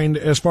defined,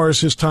 as far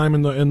as his time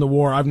in the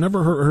war. I've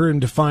never heard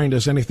him defined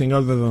as anything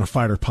other than a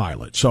fighter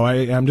pilot. So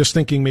I'm just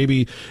thinking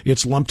maybe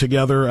it's lumped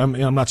together. I'm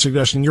not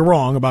suggesting you're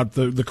wrong about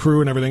the crew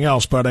and everything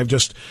else, but I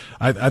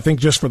think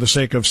just for the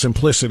sake of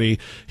simplicity,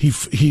 he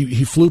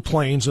flew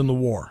planes in the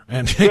war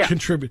and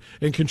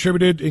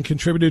contributed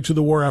to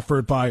the war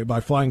effort by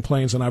flying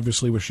planes, and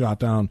obviously was shot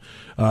down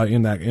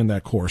in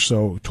that course.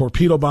 So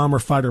torpedo bomber,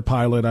 fighter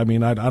pilot. I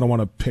mean, I don't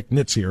want to pick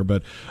nits here,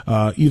 but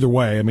either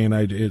way, I mean,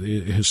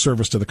 his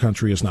service to the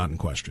country is not in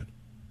question.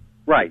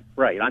 Right.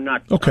 I'm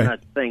not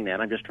saying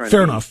that. I'm just trying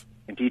to be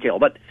in detail.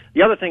 But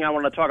the other thing I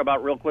wanted to talk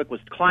about real quick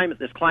was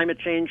this climate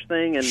change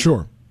thing. And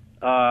sure.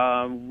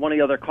 One of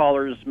the other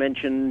callers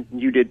mentioned,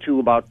 you did too,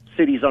 about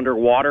cities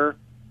underwater.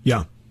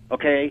 Yeah.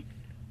 Okay.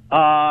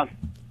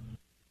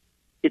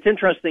 It's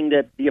interesting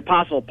that the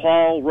Apostle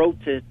Paul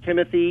wrote to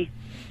Timothy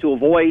to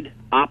avoid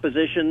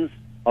oppositions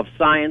of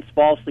science,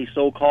 falsely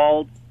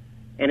so-called.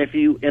 And if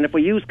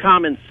we use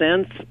common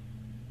sense,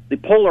 the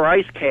polar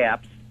ice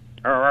caps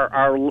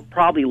are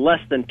probably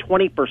less than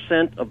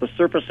 20% of the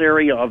surface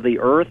area of the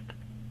Earth.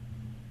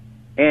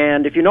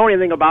 And if you know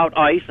anything about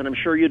ice, and I'm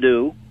sure you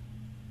do,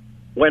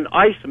 when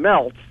ice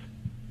melts,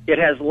 it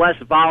has less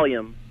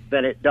volume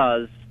than it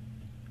does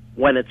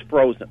when it's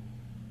frozen.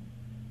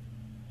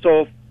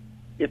 So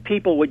if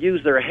people would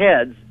use their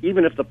heads,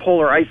 even if the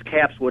polar ice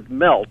caps would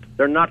melt,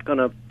 they're not going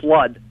to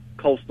flood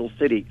coastal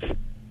cities.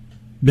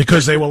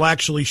 Because they will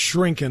actually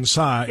shrink in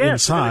size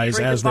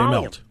as they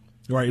melt.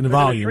 Right, in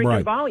volume, right.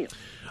 In volume.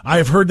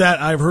 I've heard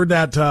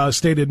that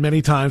stated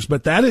many times,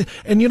 but that is,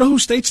 and you know who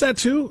states that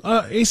too,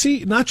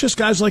 AC? Not just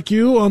guys like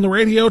you on the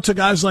radio to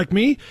guys like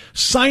me.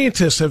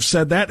 Scientists have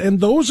said that, and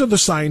those are the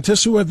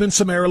scientists who have been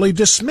summarily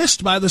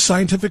dismissed by the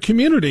scientific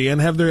community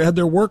and have had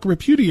their work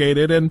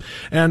repudiated and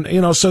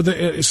you know,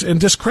 and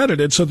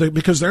discredited,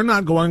 because they're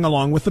not going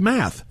along with the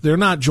math. They're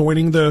not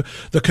joining the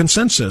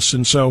consensus.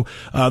 And so,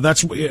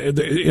 that's,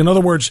 in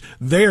other words,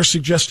 they are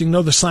suggesting,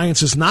 no, the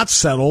science is not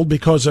settled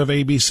because of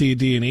A, B, C,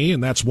 D, and E,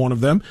 and that's one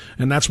of them.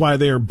 And that's why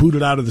they are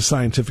booted out of the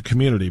scientific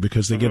community,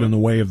 because they get in the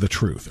way of the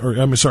truth. Or,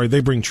 I'm sorry,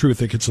 they bring truth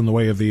that gets in the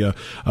way of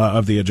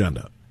the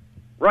agenda.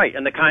 Right,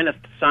 and the kind of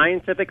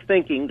scientific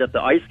thinking that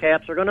the ice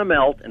caps are going to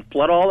melt and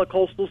flood all the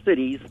coastal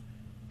cities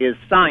is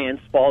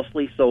science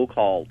falsely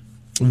so-called.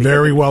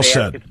 Very well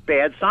said. It's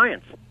bad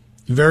science.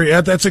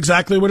 That's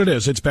exactly what it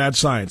is. It's bad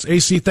science.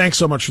 AC, thanks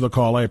so much for the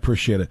call. I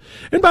appreciate it.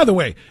 And by the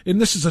way, and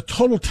this is a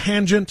total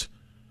tangent,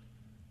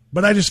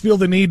 but I just feel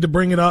the need to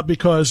bring it up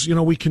because, you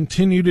know, we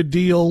continue to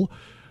deal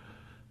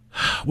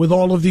with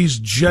all of these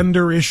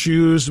gender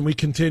issues, and we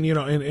continue, you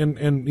know,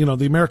 and you know,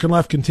 the American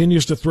left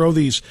continues to throw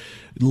these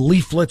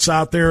leaflets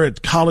out there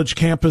at college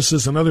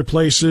campuses and other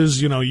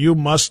places. You know, you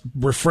must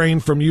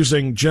refrain from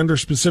using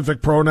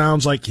gender-specific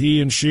pronouns like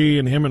he and she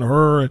and him and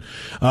her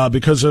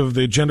because of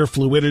the gender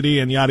fluidity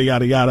and yada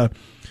yada yada.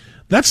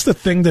 That's the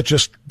thing that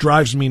just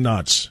drives me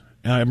nuts.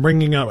 I'm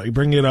bringing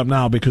it up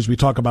now because we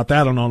talk about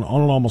that on an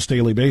almost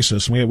daily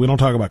basis. We don't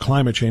talk about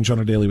climate change on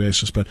a daily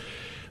basis, but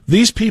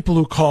these people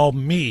who call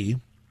me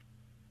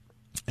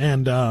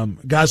and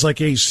guys like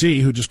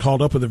AC, who just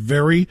called up with a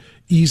very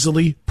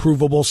easily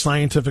provable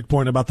scientific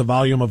point about the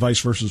volume of ice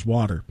versus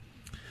water,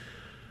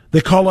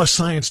 they call us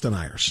science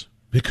deniers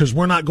because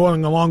we're not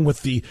going along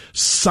with the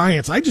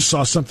science. I just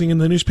saw something in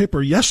the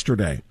newspaper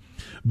yesterday.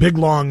 Big,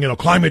 long, you know,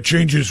 climate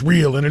change is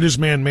real and it is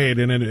man-made,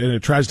 and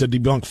it tries to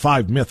debunk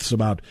 5 myths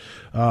about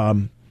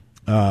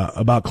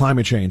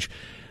climate change.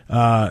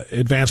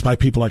 Advanced by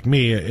people like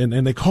me,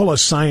 and they call us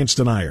science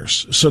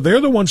deniers. So they're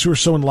the ones who are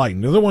so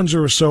enlightened. They're the ones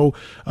who are so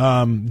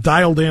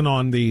dialed in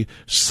on the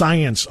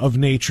science of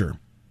nature.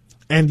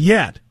 And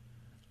yet,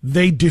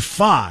 they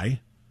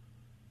defy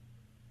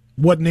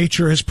what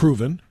nature has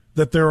proven,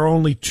 that there are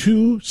only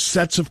 2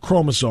 sets of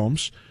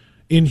chromosomes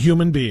in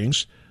human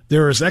beings.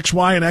 There is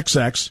XY and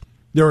XX.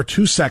 There are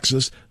 2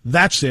 sexes.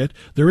 That's it.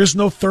 There is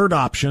no third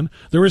option.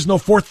 There is no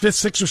 4th,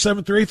 5th, 6th, or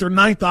 7th, or 8th, or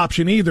 9th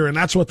option either, and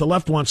that's what the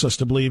left wants us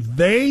to believe.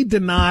 They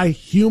deny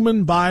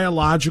human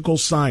biological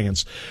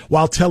science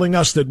while telling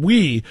us that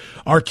we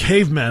are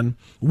cavemen,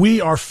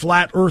 we are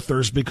flat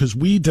earthers, because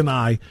we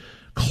deny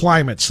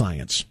climate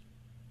science.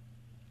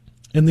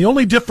 And the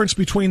only difference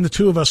between the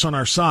two of us on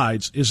our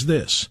sides is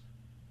this.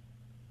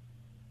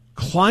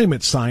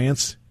 Climate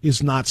science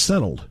is not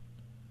settled.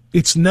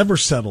 It's never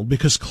settled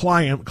because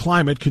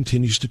climate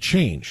continues to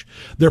change.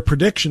 Their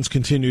predictions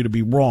continue to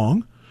be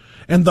wrong,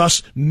 and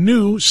thus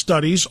new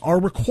studies are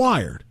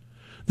required.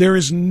 There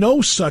is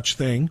no such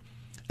thing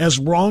as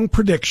wrong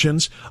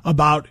predictions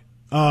about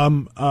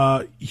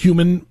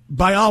human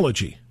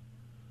biology.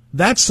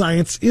 That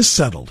science is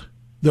settled.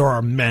 There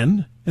are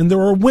men and there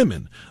are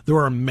women. There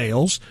are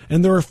males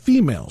and there are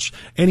females.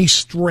 Any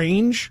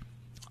strange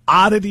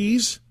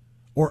oddities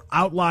or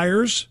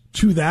outliers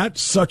to that,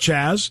 such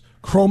as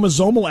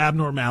chromosomal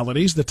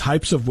abnormalities, the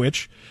types of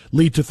which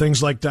lead to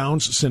things like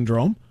Down's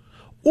syndrome,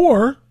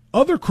 or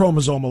other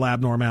chromosomal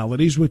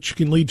abnormalities which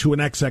can lead to an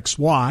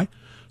XXY,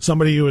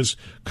 somebody who is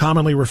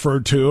commonly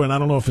referred to, and I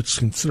don't know if it's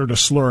considered a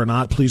slur or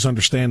not, please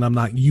understand I'm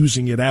not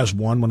using it as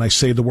one when I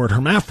say the word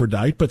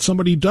hermaphrodite, but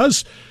somebody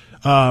is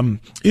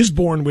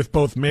born with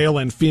both male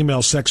and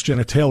female sex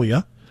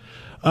genitalia,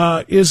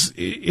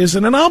 is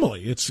an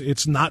anomaly.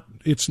 It's not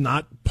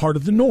part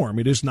of the norm.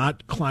 It is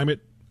not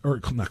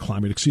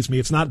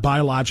it's not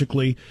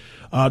biologically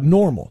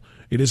normal.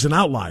 It is an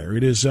outlier.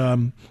 It's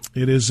a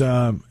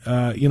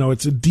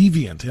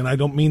deviant, and I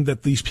don't mean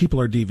that these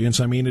people are deviants.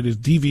 I mean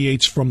it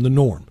deviates from the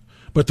norm.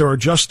 But there are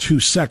just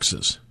 2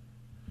 sexes,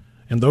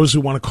 and those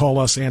who want to call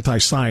us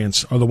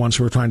anti-science are the ones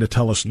who are trying to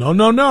tell us,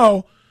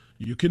 no,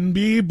 you can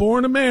be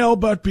born a male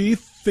but be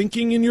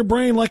thinking in your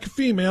brain like a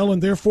female,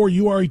 and therefore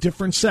you are a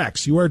different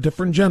sex, you are a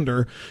different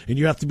gender, and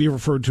you have to be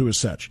referred to as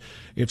such.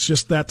 It's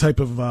just that type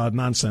of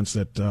nonsense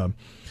that.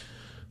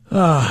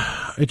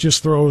 It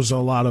just throws a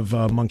lot of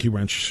monkey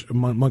wrenches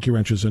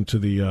into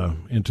the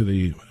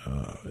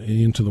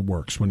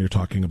works when you're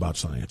talking about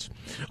science.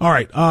 All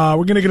right,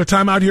 we're going to get a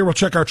timeout here. We'll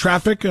check our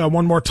traffic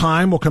one more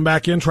time. We'll come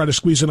back in, try to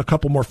squeeze in a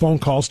couple more phone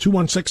calls.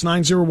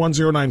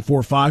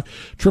 216-901-0945,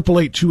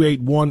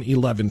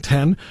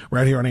 888-281-1110,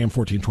 right here on AM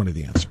 1420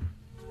 The Answer.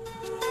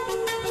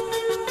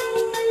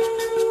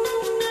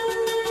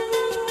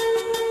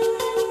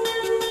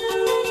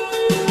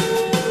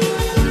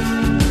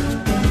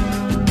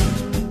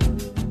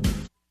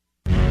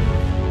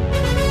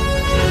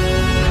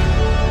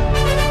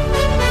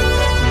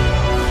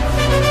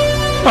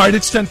 All right,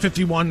 it's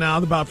 10:51 now,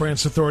 the Bob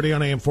Frantz Authority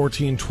on AM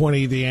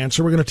 1420, The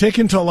Answer. We're going to take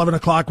into 11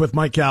 o'clock with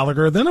Mike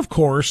Gallagher. Then, of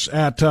course,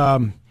 at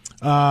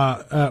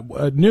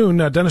At noon,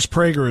 Dennis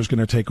Prager is going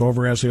to take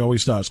over, as he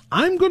always does.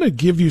 I'm going to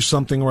give you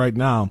something right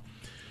now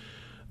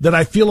that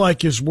I feel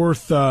like is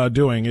worth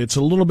doing. It's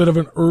a little bit of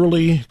an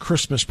early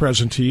Christmas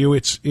present to you.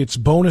 It's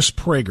Bonus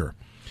Prager.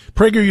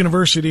 Prager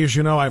University, as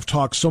you know, I've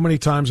talked so many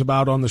times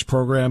about on this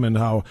program, and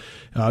how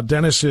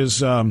Dennis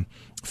is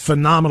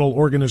phenomenal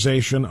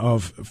organization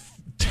of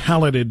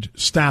talented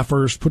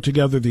staffers put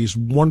together these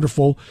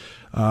wonderful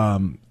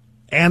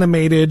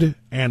animated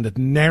and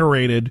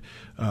narrated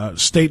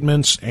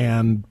statements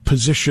and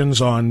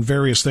positions on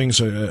various things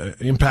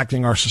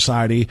impacting our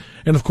society.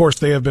 And, of course,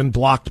 they have been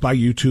blocked by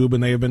YouTube,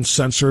 and they have been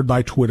censored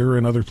by Twitter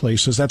and other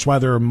places. That's why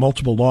there are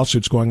multiple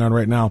lawsuits going on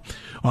right now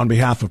on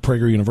behalf of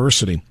Prager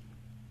University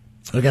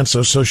against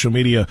those social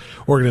media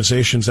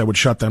organizations that would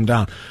shut them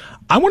down.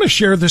 I want to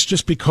share this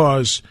just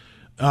because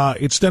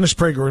it's Dennis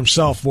Prager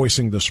himself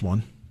voicing this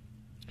one,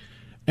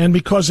 and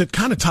because it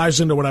kind of ties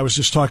into what I was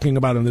just talking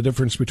about in the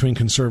difference between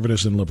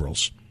conservatives and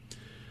liberals.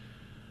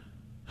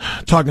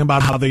 Talking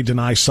about how they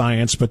deny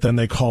science, but then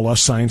they call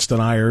us science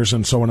deniers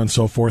and so on and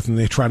so forth, and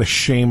they try to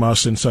shame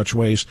us in such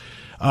ways.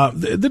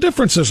 The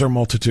differences are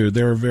multitude.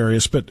 There are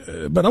various, but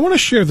I want to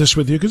share this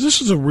with you because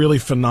this is a really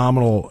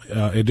phenomenal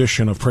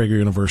edition of Prager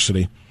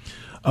University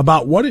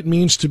about what it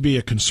means to be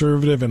a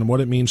conservative and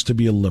what it means to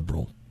be a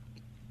liberal.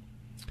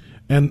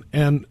 And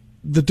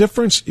the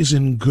difference is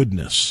in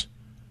goodness.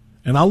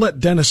 And I'll let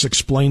Dennis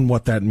explain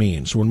what that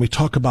means when we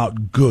talk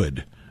about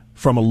good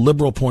from a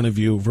liberal point of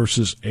view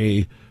versus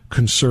a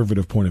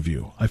conservative point of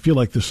view. I feel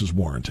like this is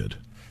warranted.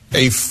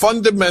 A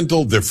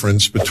fundamental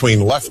difference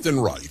between left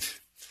and right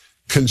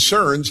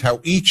concerns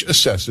how each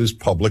assesses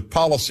public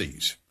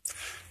policies.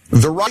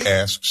 The right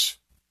asks,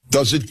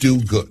 does it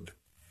do good?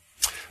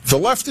 The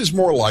left is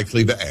more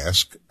likely to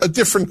ask a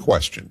different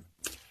question.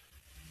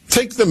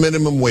 Take the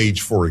minimum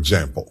wage, for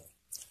example.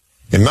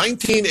 In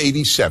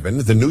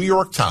 1987, the New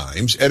York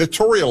Times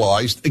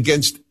editorialized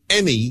against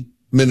any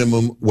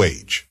minimum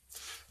wage.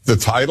 The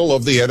title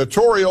of the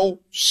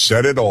editorial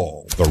said it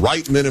all. The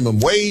right minimum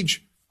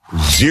wage,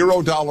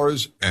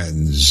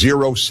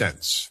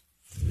 $0.00.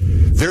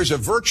 There's a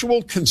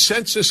virtual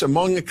consensus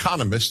among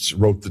economists,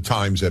 wrote the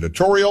Times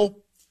editorial,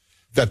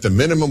 that the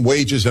minimum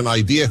wage is an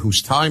idea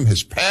whose time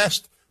has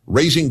passed.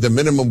 Raising the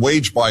minimum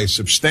wage by a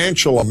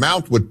substantial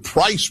amount would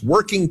price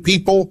working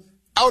people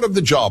out of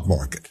the job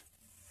market.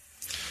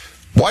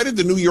 Why did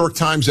the New York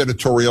Times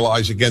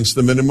editorialize against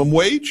the minimum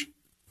wage?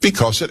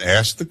 Because it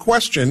asked the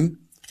question,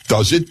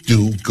 does it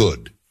do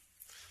good?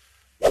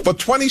 But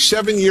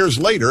 27 years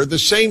later, the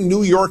same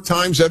New York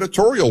Times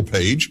editorial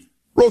page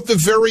wrote the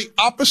very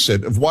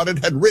opposite of what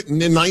it had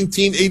written in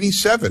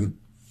 1987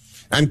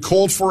 and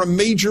called for a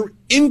major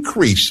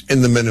increase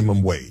in the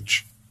minimum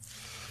wage.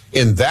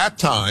 In that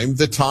time,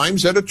 the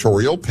Times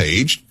editorial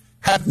page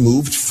had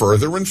moved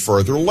further and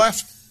further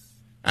left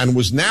and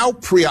was now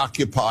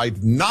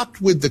preoccupied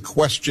not with the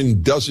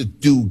question, does it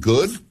do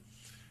good,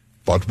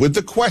 but with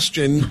the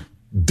question,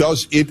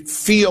 does it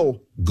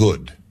feel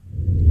good?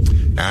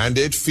 And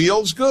it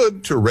feels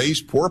good to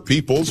raise poor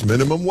people's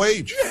minimum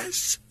wage.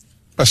 Yes.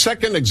 A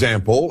second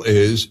example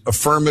is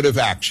affirmative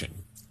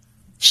action.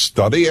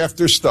 Study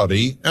after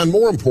study, and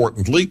more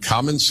importantly,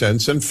 common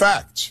sense and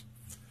facts,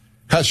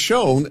 has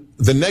shown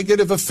the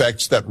negative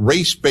effects that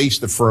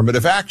race-based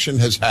affirmative action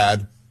has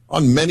had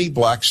on many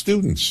black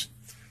students.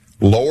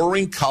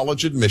 Lowering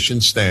college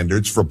admission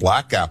standards for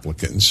black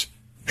applicants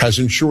has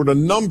ensured a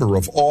number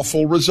of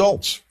awful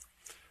results.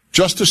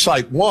 Just to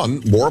cite one,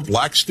 more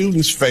black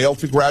students fail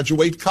to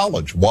graduate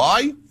college.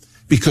 Why?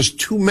 Because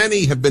too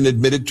many have been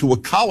admitted to a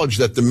college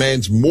that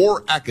demands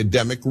more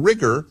academic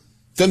rigor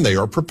than they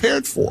are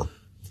prepared for.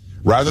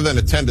 Rather than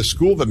attend a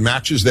school that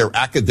matches their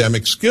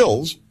academic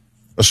skills,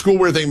 a school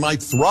where they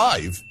might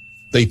thrive,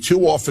 they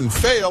too often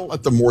fail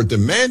at the more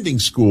demanding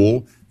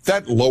school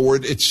that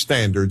lowered its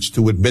standards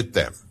to admit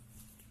them.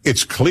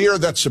 It's clear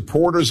that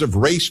supporters of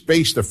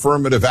race-based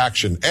affirmative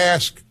action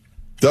ask,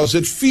 does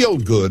it feel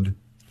good,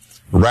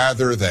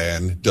 rather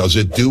than does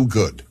it do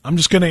good? I'm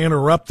just going to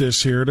interrupt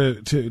this here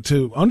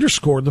to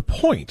underscore the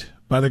point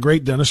by the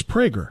great Dennis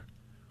Prager.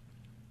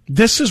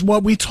 This is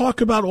what we talk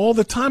about all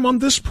the time on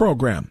this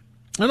program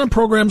and on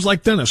programs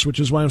like Dennis, which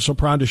is why I'm so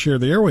proud to share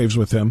the airwaves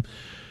with him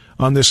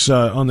on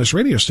this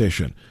radio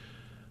station.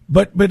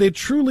 But it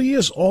truly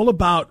is all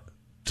about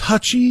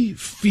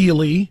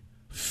touchy-feely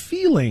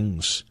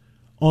feelings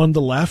on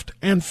the left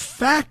and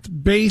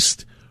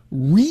fact-based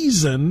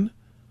reason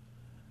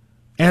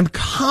and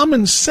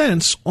common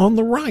sense on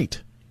the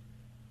right.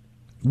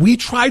 We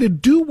try to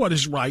do what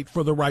is right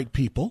for the right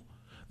people.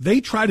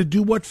 They try to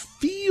do what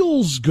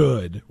feels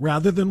good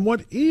rather than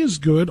what is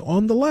good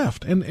on the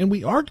left. And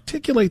we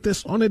articulate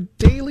this on a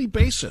daily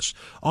basis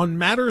on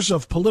matters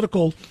of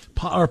political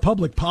or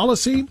public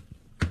policy,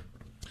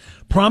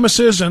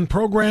 promises and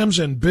programs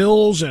and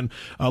bills and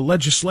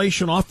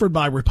legislation offered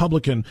by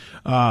Republican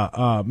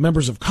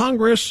members of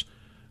Congress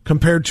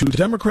compared to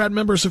Democrat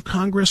members of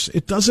Congress.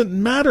 It doesn't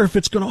matter if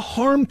it's going to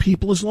harm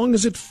people as long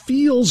as it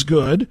feels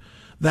good.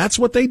 That's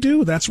what they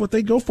do. That's what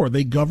they go for.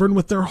 They govern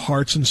with their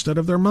hearts instead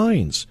of their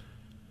minds.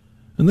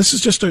 And this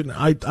is just an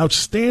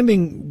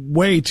outstanding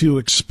way to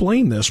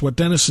explain this, what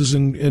Dennis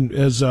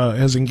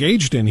has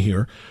engaged in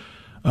here,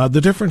 the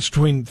difference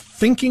between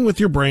thinking with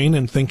your brain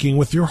and thinking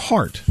with your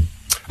heart.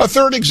 A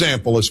third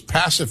example is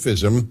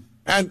pacifism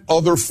and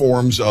other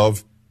forms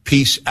of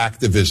peace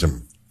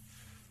activism.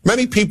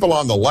 Many people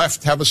on the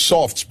left have a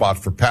soft spot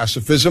for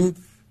pacifism,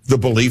 the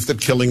belief that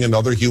killing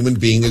another human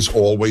being is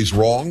always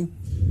wrong.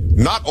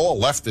 Not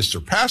all leftists are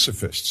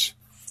pacifists,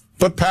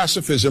 but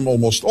pacifism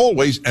almost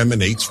always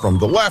emanates from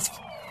the left,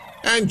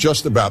 and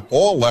just about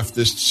all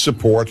leftists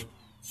support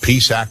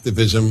peace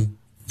activism,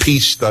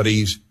 peace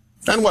studies,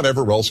 and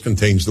whatever else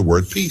contains the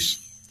word peace.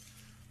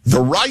 The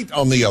right,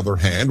 on the other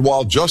hand,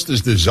 while just as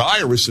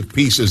desirous of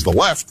peace as the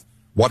left,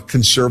 what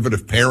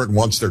conservative parent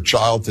wants their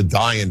child to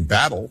die in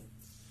battle,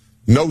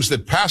 knows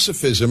that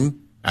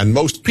pacifism and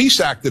most peace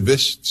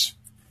activists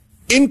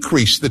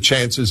increase the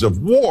chances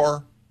of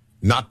war,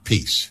 not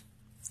peace.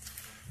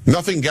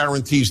 Nothing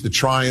guarantees the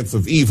triumph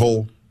of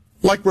evil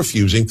like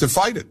refusing to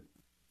fight it.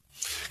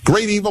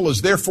 Great evil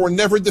is therefore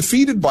never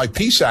defeated by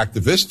peace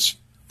activists,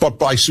 but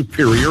by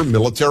superior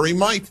military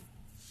might.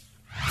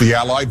 The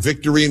Allied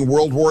victory in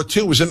World War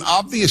II is an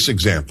obvious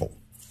example.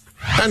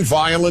 And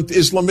violent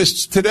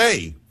Islamists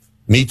today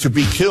need to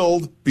be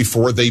killed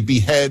before they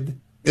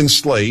behead,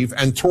 enslave,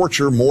 and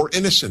torture more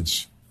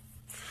innocents.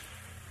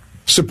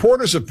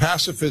 Supporters of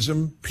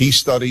pacifism, peace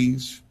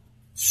studies,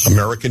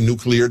 American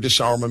nuclear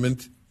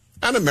disarmament,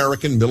 and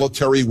American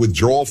military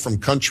withdrawal from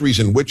countries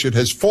in which it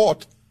has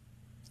fought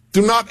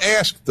do not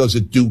ask, does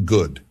it do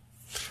good?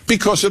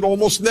 Because it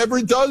almost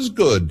never does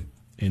good.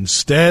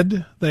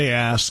 Instead, they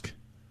ask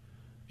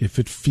if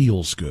it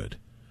feels good.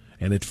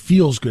 And it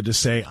feels good to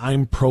say,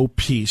 I'm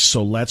pro-peace,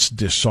 so let's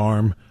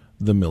disarm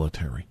the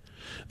military.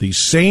 These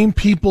same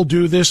people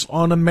do this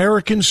on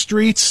American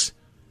streets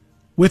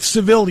with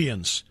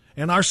civilians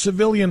and our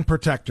civilian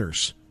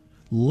protectors.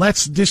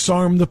 Let's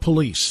disarm the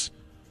police.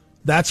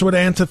 That's what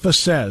Antifa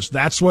says.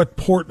 That's what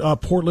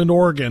Portland,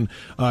 Oregon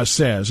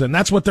says. And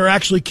that's what they're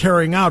actually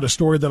carrying out, a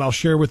story that I'll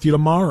share with you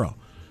tomorrow.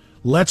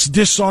 Let's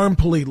disarm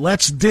police.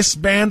 Let's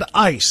disband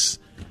ICE.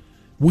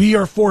 We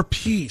are for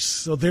peace,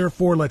 so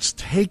therefore let's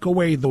take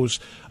away those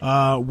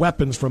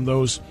weapons from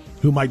those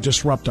who might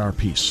disrupt our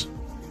peace.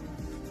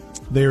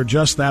 They are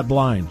just that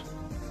blind,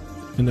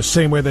 in the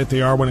same way that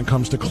they are when it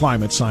comes to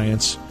climate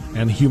science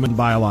and human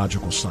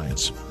biological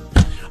science.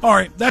 All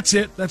right, that's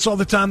it. That's all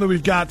the time that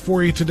we've got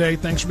for you today.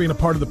 Thanks for being a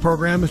part of the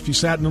program. If you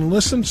sat and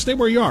listened, stay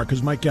where you are,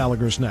 because Mike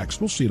Gallagher's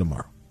next. We'll see you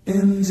tomorrow.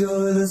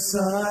 Enjoy the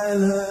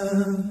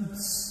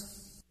silence.